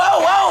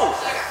 whoa.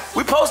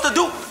 We supposed to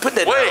do, put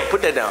that down,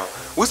 put that down.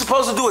 We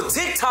supposed to do a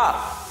TikTok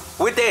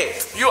with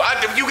that. You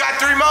got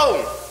 3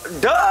 more.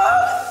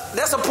 Duh,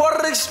 that's a part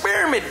of the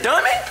experiment,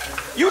 dummy.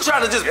 You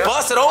trying to just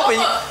bust it open.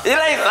 It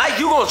ain't like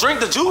you gonna drink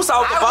the juice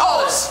out the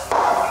balls.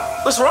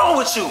 What's wrong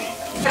with you?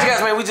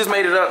 Guys, man, we just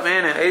made it up,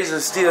 man, and Asian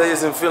still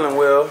isn't feeling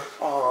well.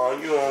 Oh,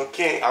 you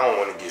can't. I don't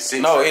want to get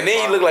sick. No, and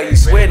then you look like you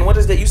sweating. What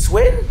is that? You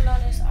sweating? No,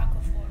 that's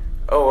Aquaphor.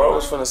 Oh, I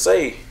was finna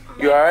say.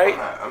 You alright?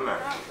 I'm not.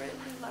 Not really.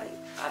 Like,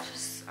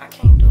 I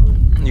can't do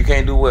it. You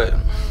can't do what?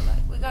 Like,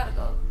 we gotta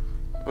go.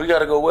 We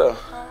gotta go well.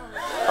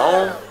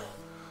 Home?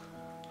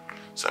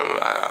 So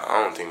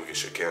I don't think we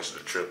should cancel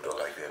the trip though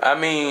like that. I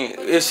mean,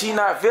 if she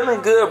not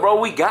feeling good, bro,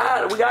 we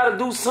gotta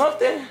do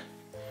something.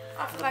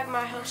 I feel like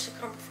my health should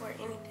come before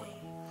anything.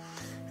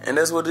 And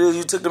that's what it is.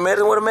 You took the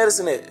medicine. Where the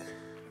medicine at?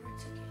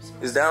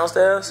 It's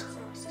downstairs?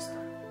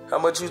 How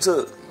much you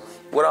took?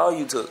 What all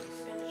you took?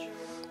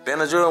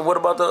 Benadryl. And what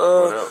about the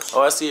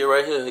oh, I see it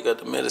right here. He got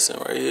the medicine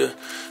right here.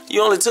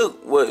 You only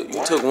took what?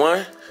 You took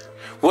 1?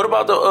 What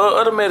about the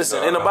other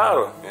medicine in the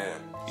bottle? Yeah.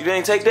 You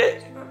didn't take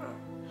that?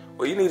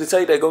 Well, you need to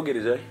take that. Go get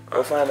it, Jay.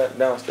 Go find that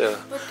downstairs.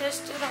 But that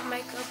still don't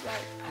make up.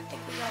 Like, I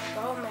think we gotta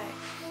go, Mac.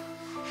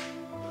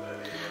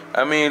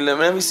 I mean,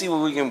 let me see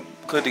what we can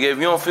put together. If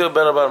you don't feel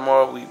better about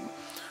tomorrow,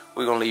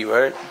 we're gonna leave,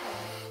 right?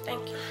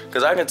 Thank you.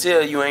 Cause I can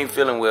tell you ain't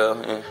feeling well,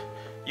 and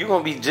you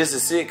gonna be just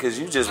as sick. Cause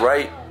you just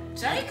right.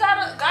 Jay got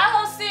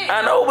her sick.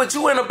 I know, but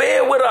you in the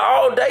bed with her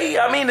all day.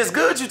 I mean, it's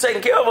good you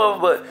taking care of her,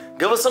 but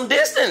give her some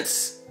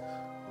distance.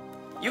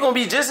 You gonna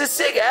be just as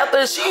sick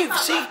after she.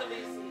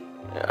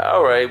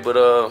 All right, but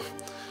I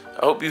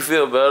hope you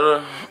feel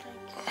better.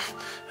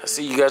 I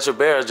see you got your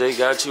bear, Jay.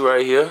 Got you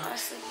right here.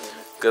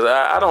 Cause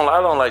I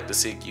don't like to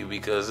sick you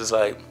because it's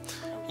like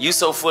you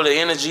so full of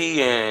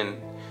energy and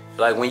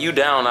like when you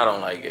down, I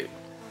don't like it.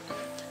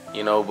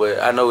 You know, but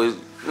I know it's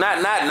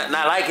not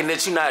liking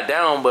that you not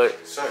down, but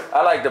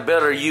I like the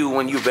better you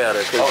when you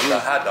better. Oh, the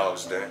hot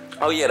dogs done.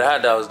 Oh yeah, the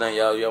hot dogs done.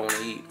 Y'all want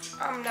to eat?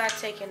 I'm not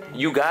taking it.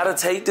 You gotta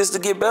take this to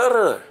get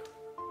better.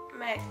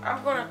 Mac,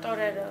 I'm gonna throw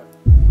that up.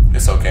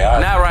 It's okay.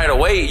 Not right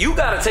away. You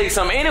gotta take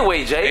some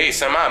anyway, Jay. Hey,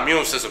 son, my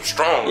immune system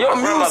strong. Your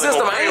immune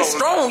system ain't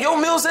strong. Your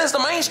immune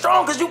system ain't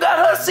strong because you got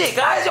her sick.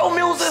 Guys, your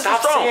immune system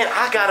Stop strong. saying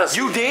I got us.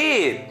 You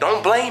did.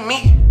 Don't blame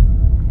me.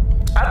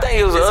 I think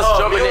it was us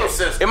jumping in.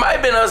 System. It might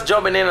have been us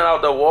jumping in and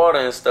out the water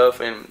and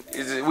stuff, and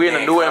we're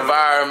in a new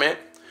environment.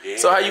 Yeah.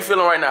 So how you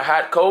feeling right now?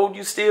 Hot, cold?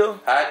 You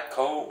still? Hot,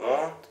 cold,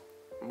 warm.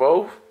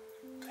 Both?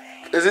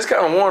 Cause it's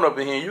kind of warm up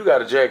in here. You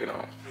got a jacket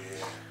on.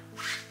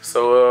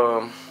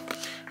 So all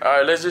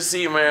right, let's just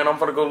see, man. I'm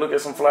gonna go look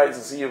at some flights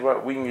and see if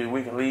we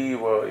can leave.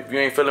 If you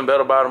ain't feeling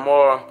better by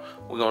tomorrow,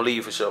 we're gonna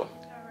leave for sure. All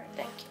right,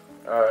 thank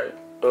you.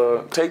 All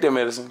right, take that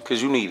medicine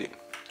cause you need it.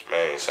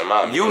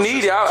 Man, you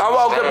need it. I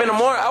walked up in the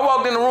morning. I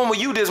walked in the room with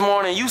you this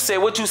morning. You said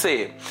what you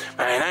said.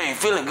 Man, I ain't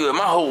feeling good.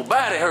 My whole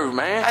body hurt,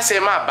 man. I said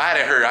my body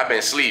hurt. I've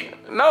been sleeping.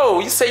 No,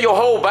 you said your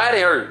whole body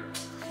hurt,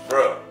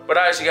 bro. But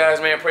all right, you guys,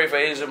 man, pray for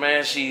Asia,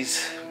 man.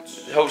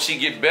 Hope she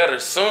get better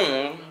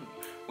soon.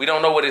 We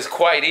don't know what it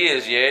quite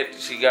is yet.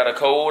 She got a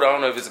cold. I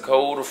don't know if it's a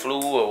cold or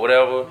flu or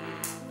whatever.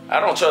 I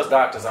don't trust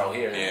doctors out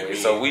here anyway,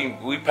 so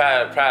we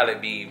probably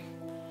be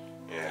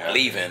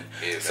leaving.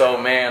 Yeah, so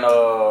man,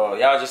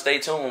 y'all just stay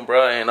tuned,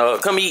 bro,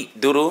 and come eat,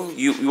 Doodle.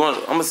 You want?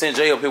 I'm gonna send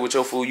Jay up here with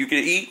your food. You can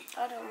eat.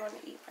 I don't want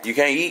to eat. Right. You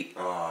can't eat.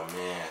 Oh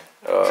man.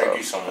 Drink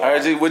you some water. All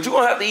right, but you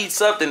gonna have to eat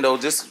something though.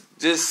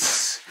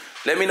 Just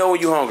let me know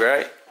when you hungry, all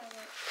right?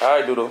 All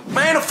right, Doodle.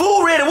 Man, the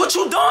food ready. What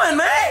you doing,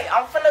 man? Hey,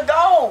 I'm finna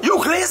go. You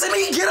glizzy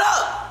me? Get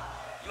up.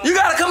 You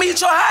gotta come eat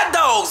your hot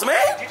dogs,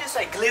 man. You just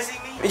say glizzy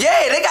me?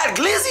 Yeah, they got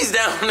glizzies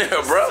down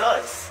there, bro.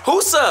 Sus.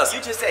 Who sus? You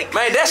just said glizzy.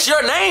 Man, that's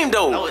your name,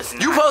 though. No, it's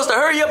not. You supposed to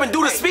hurry up and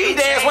do the speed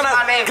dance when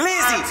my name.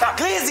 Glizzy.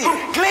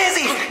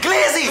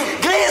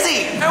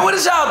 Man, what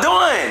is y'all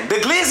doing?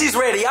 The glizzy's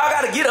ready. Y'all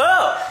gotta get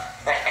up.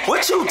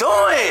 What you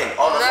doing?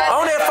 On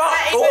that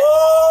phone? Ooh.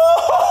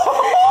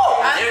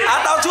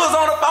 I thought you was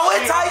on the phone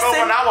with Tyson.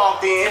 When I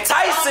walked in.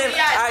 Tyson.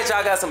 All right,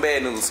 y'all got some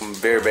bad news. Some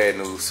very bad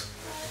news.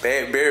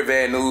 Very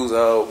bad news.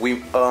 We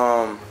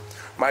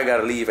might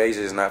gotta leave.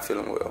 Asia is not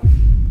feeling well.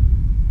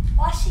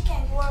 Why she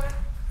can't work?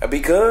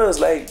 Because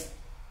like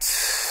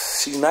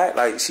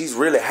she's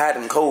really hot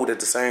and cold at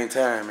the same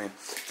time, and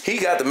he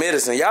got the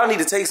medicine. Y'all need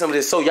to take some of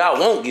this so y'all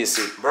won't get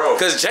sick, bro.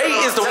 Cause Jay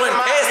is the one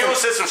passing. My immune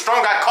system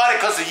strong. I caught it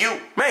because of you.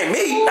 Man,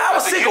 me, I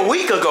was sick a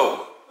week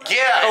ago.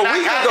 Yeah, a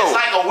week ago. It's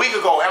like a week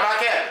ago. Am I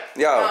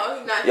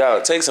kidding?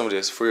 Y'all take some of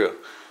this for real,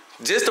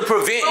 just to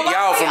prevent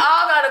y'all from. We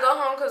all gotta go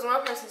home because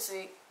one person's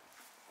sick.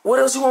 What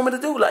else you want me to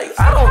do? Like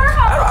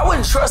I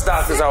wouldn't trust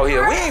doctors out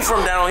here. We ain't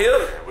from down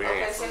here.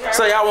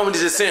 So y'all want me to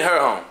just send her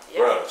home?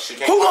 Bro,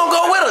 who gonna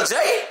go with her,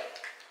 Jay?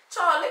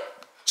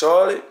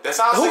 Charlie. That's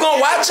all. Who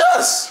gonna watch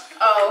us?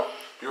 Oh.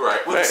 You're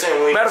right. We're the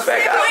same wings. Matter of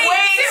fact,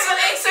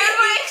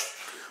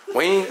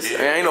 Wings.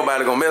 Yeah, ain't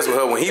nobody gonna mess with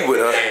her when he with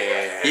her.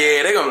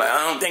 Yeah, they gonna be like,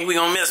 I don't think we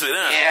gonna mess with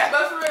her. Yeah.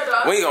 But for real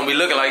though, we ain't gonna be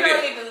looking like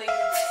that.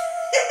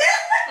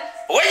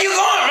 Where you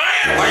going,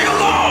 man? Where you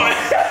going?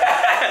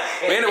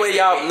 But anyway,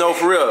 y'all know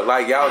for real,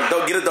 like y'all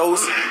don't get a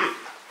dose.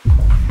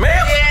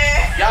 Man,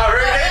 y'all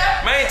heard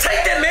that? Man,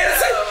 take that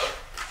medicine.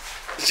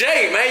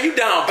 Jay, man, you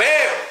down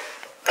bad.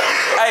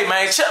 Hey,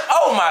 man,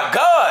 oh my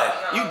God,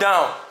 you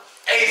down.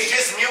 Hey, it's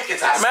just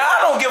mucus. Man, I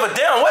don't give a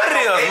damn what it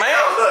is, man.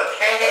 Look,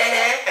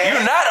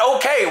 you're not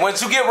okay.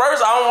 Once you get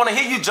worse, I don't want to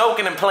hear you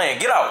joking and playing.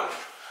 Get out.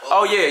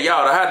 Oh yeah,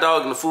 y'all, the hot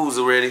dog and the food's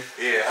are ready.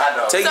 Yeah, hot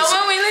dog. So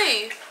when we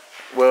leave?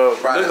 Well,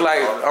 look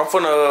like I'm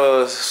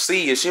finna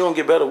see if she don't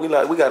get better. We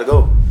gotta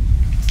go.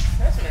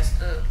 That's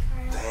messed up.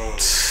 Dang.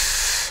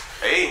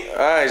 Hey.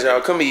 Alright,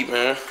 y'all, come eat,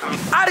 man.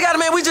 Alright, guys,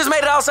 man, we just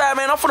made it outside,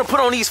 man. I'm finna put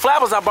on these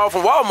flappers I bought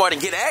from Walmart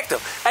and get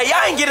active. Hey,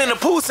 y'all ain't get in the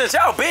pool since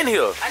y'all been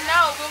here. I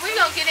know, but we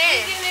gonna get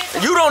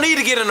in. You don't need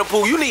to get in the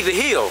pool. You need to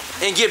heal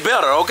and get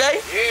better,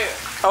 okay? Yeah.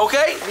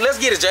 Okay, let's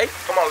get it, Jay.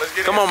 Come on, let's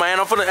get it. Come on, man.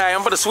 I'm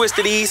finna switch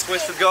to these.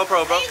 Switch to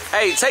GoPro, bro.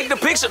 Hey, take the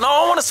picture. No, I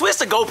don't want to switch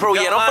to GoPro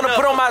yet. I'm finna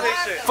put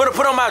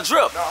on my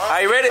drip.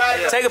 Are you ready?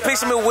 Yeah. Take a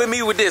picture with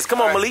me with this. Come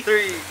on, Malik.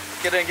 3,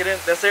 get in.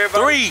 That's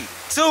everybody. 3,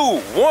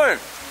 2, 1.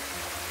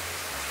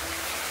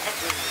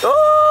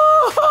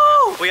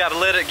 Oh! We gotta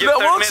let it give it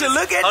 30 minutes. Won't you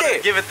look at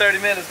that? Give it 30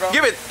 minutes, bro.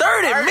 Give it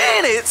 30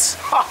 minutes?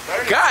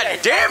 God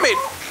damn it.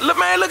 Look,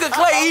 man, look at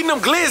Clay eating them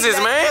glizzies,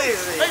 man.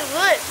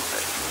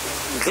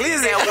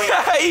 Glizzy.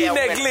 Eating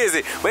that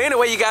glizzy. But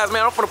anyway, you guys,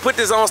 man, I'm gonna put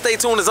this on. Stay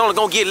tuned. It's only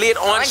gonna get lit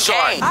on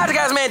sharp. Alright,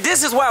 guys, man,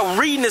 this is why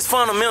reading is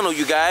fundamental,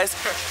 you guys.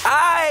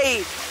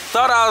 I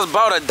thought I was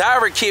bought a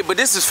diver kit, but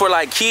this is for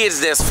like kids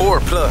that's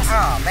 4+.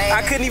 Oh, man.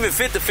 I couldn't even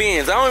fit the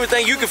fins. I don't even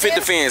think you can fit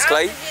the fins,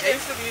 Clay.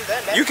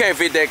 You can't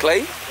fit that,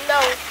 Clay. No.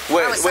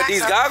 What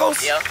these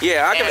goggles?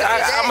 Yeah,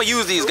 I'm gonna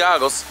use these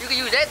goggles. You can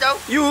use that though.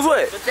 Use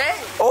what? That.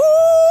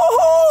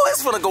 Oh,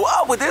 it's gonna go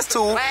up with this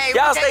tool.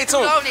 Y'all stay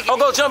tuned. Oh,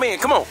 go jump in.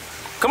 Come on.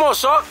 Come on,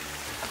 Shark.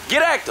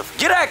 Get active.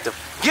 Get active.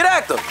 Get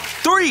active.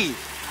 3,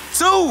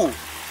 2,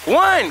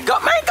 1. Go,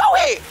 man, go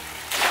ahead.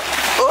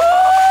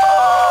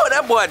 Oh,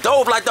 that boy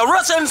dove like the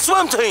Russian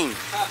swim team.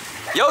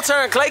 Your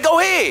turn, Clay. Go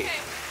ahead.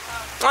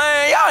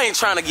 Man, y'all ain't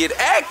trying to get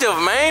active,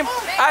 man.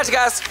 All right, you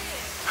guys.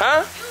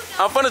 Huh?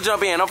 I'm finna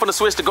jump in. I'm finna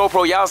switch to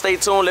GoPro. Y'all stay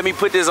tuned. Let me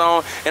put this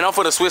on, and I'm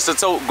finna switch to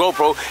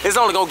GoPro. It's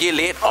only gonna get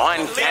lit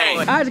on gang.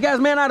 All right, you guys,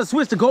 man. I had to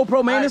switch to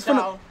GoPro, man.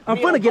 I'm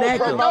finna get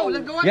active.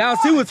 Y'all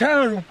see what's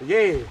happening?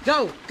 Yeah.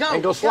 Go.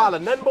 Ain't gonna swallow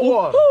nothing but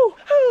water.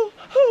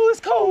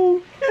 It's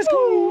cold. It's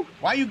cold.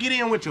 Why you get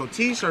in with your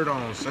t-shirt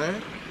on,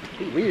 son?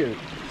 Weird.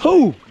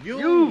 Who?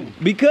 You.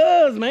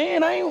 Because,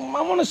 man, I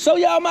want to show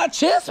y'all my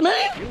chest,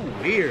 man.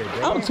 weird,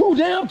 bro. I'm too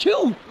damn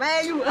cute.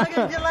 Man, you ugly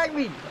just like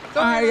me.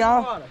 All right,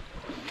 y'all.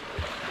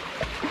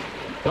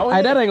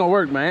 Hey, that ain't gonna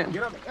work, man.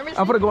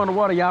 I'm gonna go in the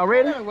water. Y'all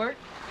ready?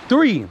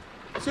 3,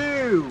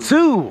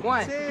 2,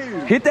 1.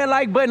 Hit that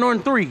like button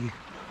on 3.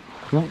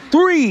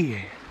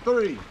 3,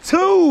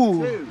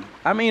 2.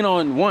 I mean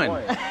on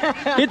 1.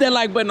 Hit that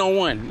like button on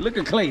 1. Look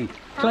at Clay.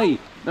 Clay,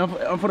 I'm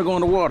gonna go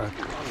in the water.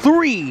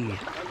 3,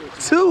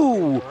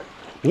 2,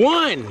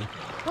 1.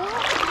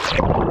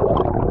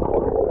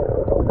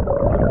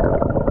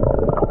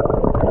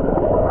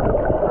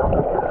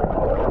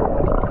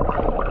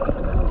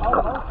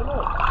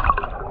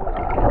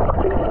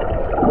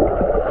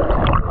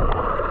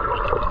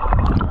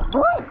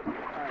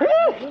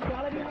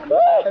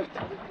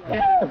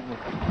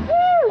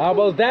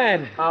 Almost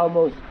died.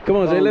 Almost. Come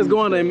on, Jay. Let's go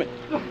on there.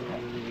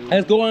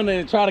 Let's go on there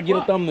and try to get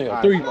a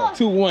thumbnail. 3,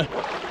 2, 1.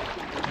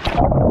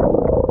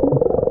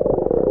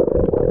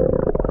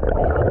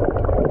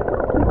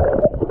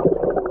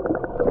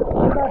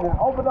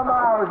 Open them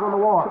eyes on the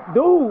water.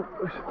 Dude.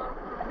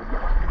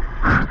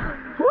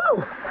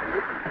 Woo.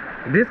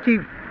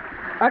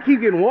 I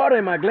keep getting water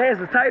in my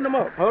glasses. Tighten them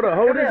up. Hold on,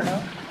 hold this.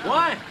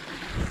 1.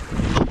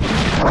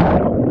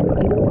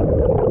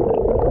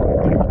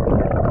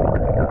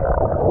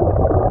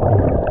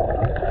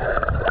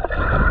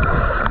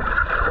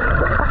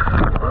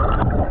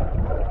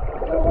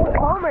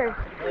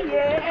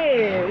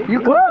 You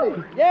caught it!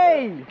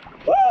 Yay!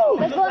 Woo!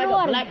 Let's go in the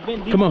water.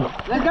 Come on.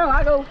 Let's go.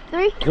 I go.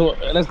 3. Come on.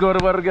 Let's go to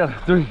the water together.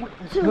 3,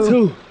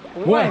 2,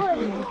 1.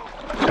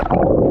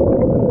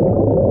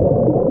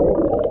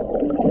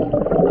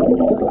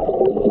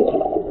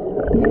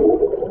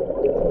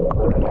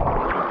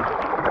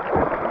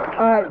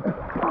 Alright.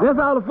 That's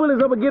all the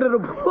footage I'm gonna get at the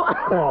pool.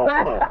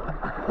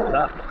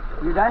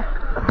 You guys?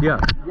 Yeah.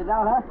 Get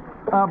down, huh?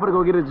 I'm gonna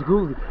go get a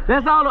jacuzzi.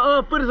 That's all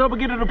the footage I'm gonna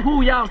get in the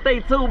pool. Y'all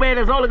stay tuned, man.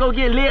 It's only gonna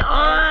get lit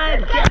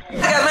on. Guys,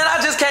 man, I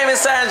just came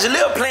inside and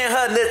Jaleel playing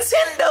her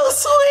Nintendo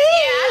Switch.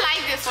 Yeah, I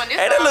like this one.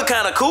 Hey, that look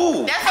kind of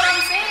cool. That's what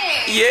I'm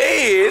saying.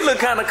 Yeah, it look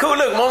kind of cool.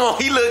 Look, Momo,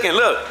 he looking.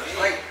 Look.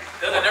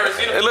 I've never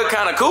seen it. It look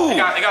kind of cool. They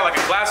got like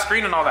a glass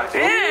screen and all that.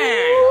 Dang.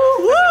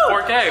 Woo.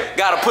 4K.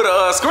 Gotta put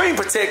a screen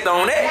protector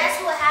on that. That's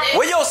what happened.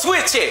 Where your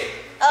Switch at?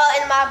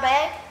 In my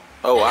bag.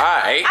 Oh, all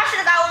right. I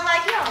should have got one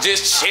like you.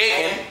 Just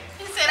checking.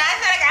 He said I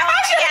should have got one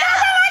like you.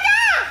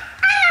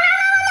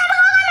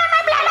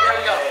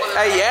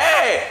 Hey,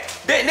 yeah.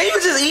 Then you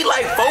just eat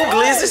like 4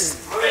 glizzards.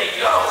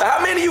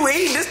 How many you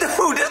eat? This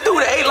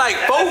dude ate like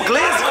 4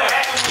 glizzards.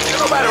 Ain't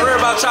nobody worry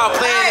about y'all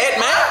playing that,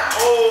 man.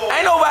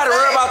 Ain't nobody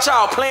worry about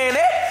y'all playing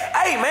that.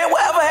 Hey, man,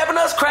 whatever happened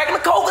to us cracking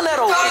the coconut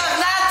open?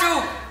 Not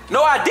to.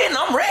 No, I didn't.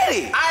 I'm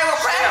ready. I will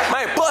crack.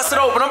 Man, bust it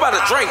open. I'm about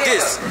to drink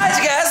this.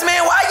 Hey, guys,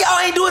 man, why y'all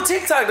ain't do a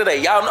TikTok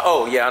today? Y'all know.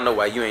 Oh, yeah, I know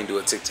why you ain't do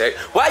a TikTok.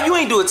 Why you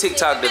ain't do a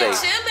TikTok today?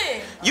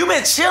 Chilling. You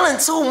been chilling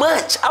too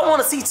much. I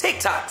want to see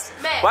TikToks.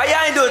 Man. Why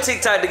y'all ain't do a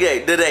TikTok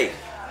today?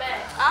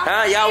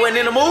 Huh? Y'all wasn't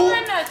in the mood?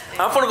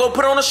 I'm finna go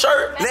put on a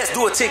shirt. Let's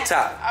do a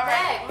TikTok. All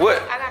right.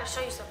 What? I gotta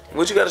show you something.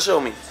 What you gotta show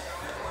me?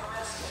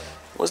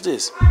 What's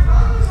this?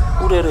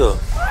 Who that is?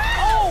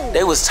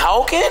 They was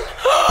talking?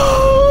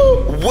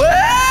 What?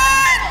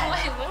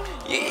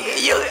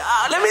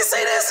 Let me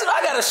say this.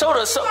 I gotta show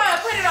the show. I'm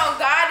put it on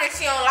God that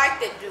she don't like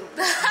that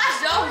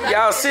dude.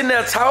 Y'all sitting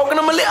there talking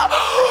to me.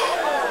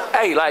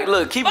 Hey, like,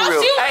 look, keep it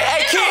real.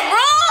 Hey,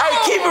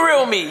 keep it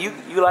real with me.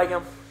 You like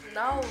him?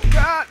 No.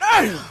 God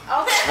damn.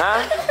 Huh?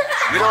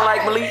 You don't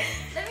like Malik?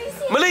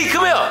 Malik,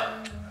 come here.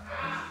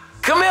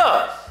 Come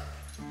here.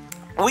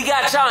 We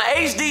got y'all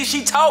in HD.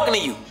 She talking to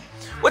you.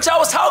 What y'all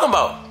was talking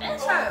about?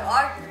 That's her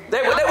arguing.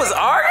 They was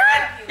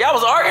arguing? Y'all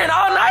was arguing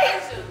all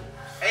night?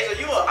 Hey, so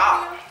you a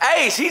op?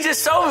 Hey, she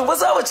just showed me.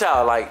 What's up with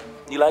y'all? Like,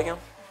 you like him?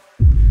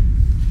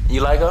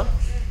 You like her?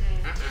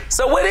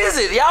 So what is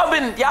it? Y'all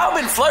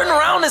been flirting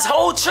around this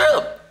whole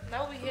trip?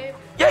 No, we haven't.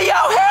 Yeah,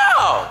 y'all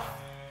have.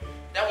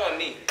 That wasn't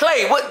me.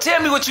 Clay,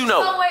 tell me what you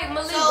know. So wait,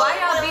 Malik, why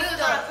y'all we was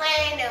on a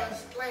plane, they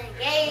was playing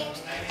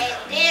games, and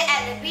then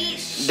at the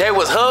beach. They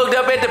was hugged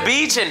up at the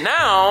beach, and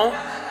now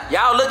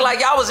y'all look like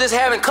y'all was just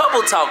having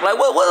couple talk. Like,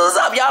 what was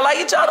up? Y'all like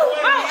each other?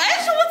 Bro,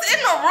 Aisha was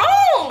in the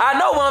room. I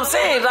know what I'm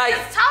saying. Like,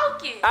 just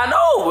talking. I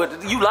know.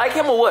 But you like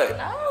him or what?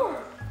 No.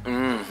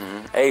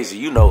 Asia,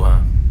 you know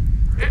her.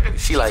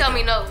 She like Tell him.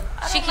 me no.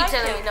 She keep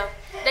telling me no.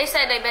 They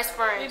said they best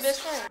friends. We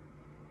best friends.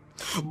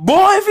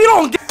 Boy, if you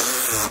don't get...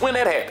 When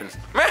that happens.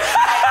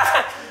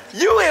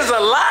 You is a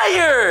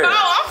liar. No,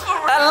 I'm for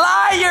real. A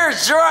liar,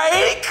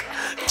 Drake.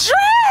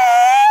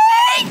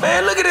 Drake.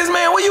 Man, look at this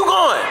man. Where you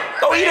going?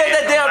 Go eat at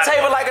that damn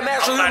table like a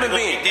natural human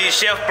being. These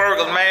chef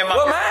burgers, man.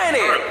 What mine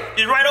is?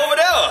 He's right over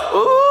there.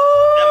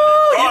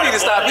 Ooh, you need to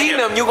stop eating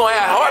them. You're going to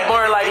have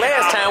heartburn like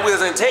last time we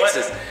was in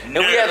Texas. And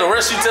we had to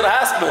rush you to the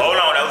hospital.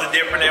 Hold on, that was a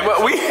different episode.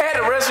 But we had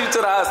to rush you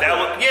to the hospital.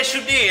 Yes,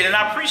 you did, and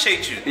I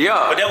appreciate you.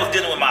 Yeah. But that was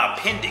dealing with my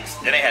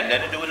appendix. That ain't had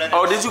nothing to do with nothing.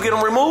 Oh, did you get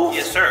them removed?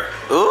 Yes, sir.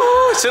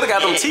 Ooh, should have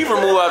got them teeth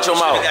removed out your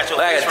mouth. Got your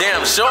like a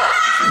damn shark.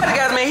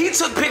 Guys, man, he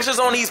took pictures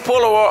on these this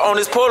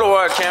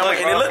Polaroid camera,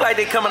 and it looked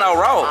like they coming out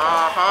raw.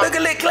 Look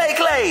at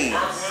Clay.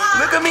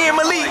 Look at me and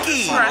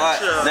Maliki. Nah,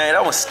 that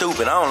one one's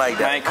stupid. I don't like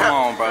that. Man, come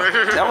on, bro.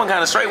 That one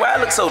kind of straight. Why it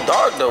look so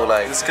dark though?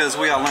 Like it's because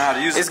we all learn how to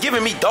use it. It's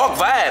giving me dark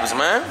vibes,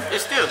 man.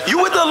 It's still. You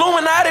with the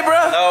Illuminati,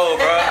 bro? No,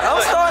 bro.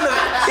 I'm starting to.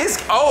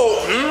 It's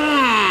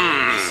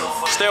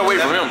Stay away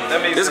from him.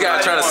 This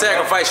guy trying to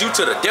sacrifice you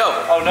to the devil.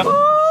 Oh no.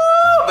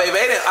 Ooh, baby,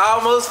 they done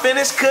almost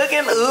finished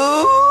cooking.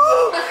 Ooh.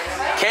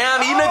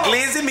 Cam eating a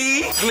glizzy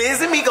meat.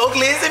 Glizzy meat, go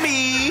glizzy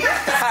meat.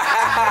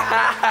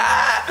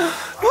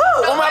 Woo,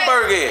 where my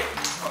burger at?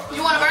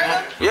 You want a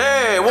burger?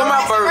 Yeah, where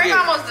my burger at?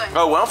 Almost done.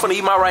 Oh, well, I'm finna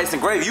eat my rice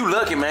and gravy. You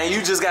lucky, man.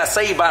 You just got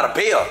saved by the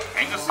bell.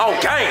 On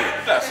game.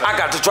 I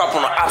got to drop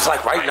on the ops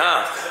like right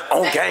now.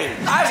 On game.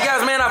 All right,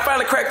 guys, man, I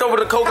finally cracked over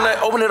the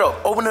coconut. Open it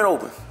up. Open it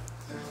open.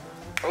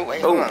 Oh,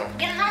 wait, Oh.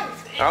 Get it out.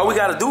 All we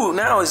gotta do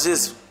now is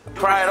just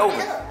pry it open.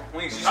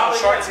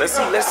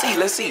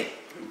 Let's see.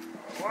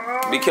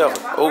 Be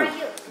careful. Oh,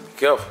 be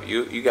careful.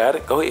 You got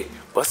it. Go ahead.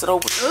 Bust it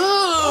open.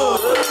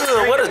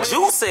 Ooh, what a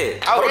juice at.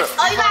 Oh, you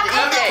gotta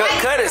cut that.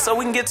 Cut it so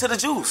we can get to the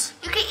juice.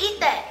 You can eat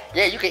that.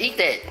 Yeah, you can eat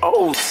that.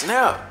 Oh,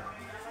 snap.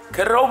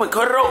 Cut it open.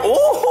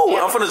 Ooh,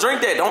 I'm finna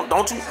drink that.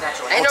 Don't you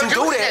Ain't no do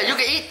juice in that. there. You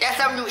can eat. That's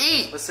something you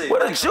eat. Let's see.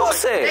 What a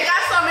juice They at.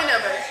 got some in there,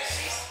 baby.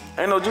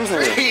 Ain't no juice in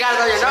there. You gotta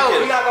go your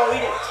nose. You gotta go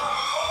eat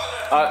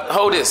it.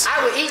 Hold this.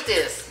 I would eat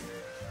this.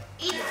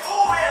 Eat it.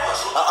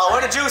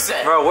 Where the juice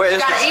at? Bro, where is You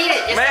gotta this? eat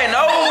it. Man,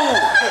 no.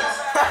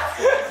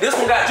 This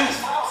one got juice.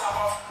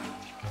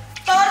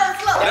 Throw it on the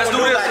floor. Let's do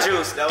this.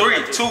 Juice.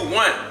 3, 2,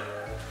 1.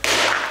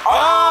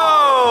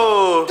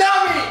 Oh!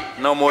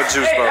 Dummy! No more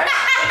juice, bro.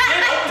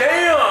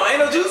 Damn, ain't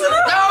no juice in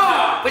there?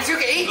 No! But you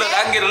can eat Look, I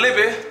that. can get a little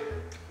bit.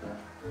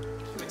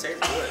 It tastes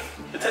good.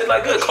 It tastes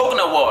like good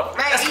coconut water.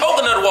 Man, That's eat-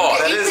 coconut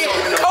water. Eat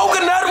this.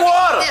 Coconut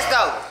water. Eat this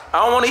though. I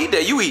don't want to eat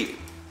that. You eat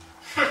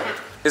it.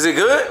 Is it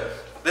good?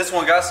 This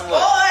one got some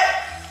love.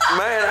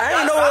 Man, I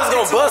ain't know it was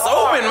gonna bust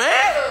open,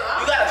 man.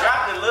 You gotta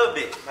drop it a little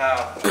bit.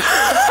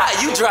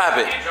 You drop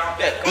it.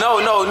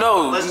 No.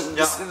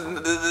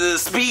 The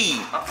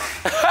speed.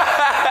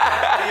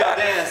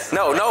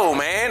 No,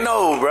 man.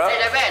 No, bro. Ain't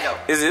that bad though.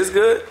 Is this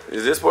good?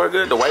 Is this part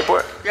good? The white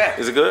part? Yeah.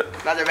 Is it good?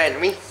 Not that bad to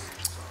me.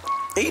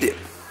 Eat it.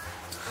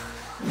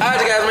 Alright,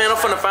 guys, man. I'm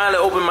finna finally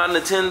open my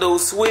Nintendo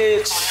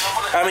Switch.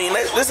 I mean,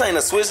 this ain't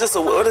a Switch. This is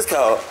what it's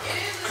called.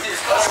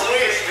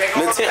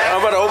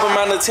 I'm about to open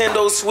my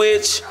Nintendo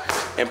Switch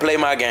and play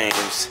my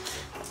games.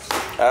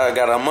 I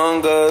got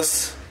Among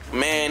Us,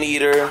 Man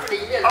Eater,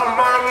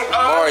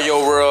 Mario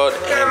World,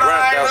 and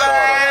Grand Theft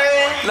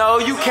Auto. No,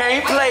 you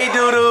can't play,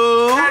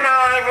 doo-doo.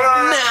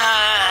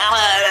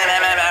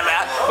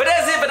 But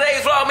that's it for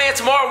today's vlog, man.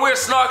 Tomorrow we're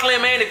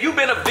snorkeling, man. If you've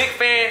been a big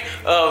fan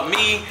of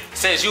me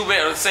since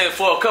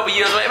for a couple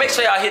years, man, make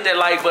sure y'all hit that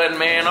like button,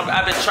 man.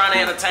 I've been trying to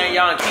entertain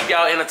y'all and keep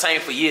y'all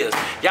entertained for years.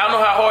 Y'all know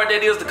how hard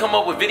that is to come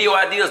up with video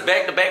ideas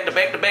back to back to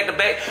back to back to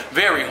back.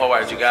 Very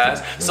hard, you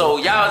guys. So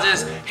y'all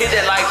just hit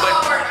that like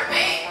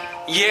button.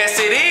 Yes,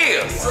 it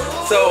is.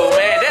 So,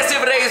 man, that's it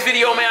for today's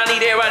video, man. I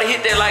need everybody to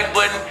hit that like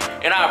button.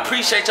 And I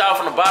appreciate y'all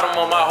from the bottom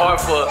of my heart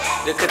for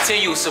the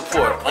continued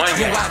support.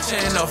 You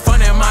watching the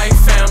FunnyMike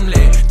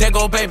family. There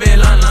go baby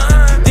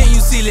Lana. Then you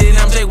see Lil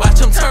MJ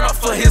watch him turn up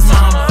for his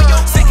mama.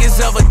 Sick as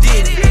ever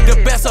did it. The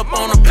best up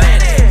on the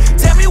planet.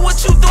 Tell me what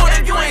you doing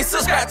if you ain't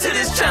subscribed to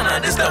this channel.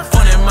 This the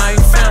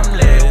FunnyMike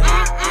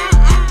family.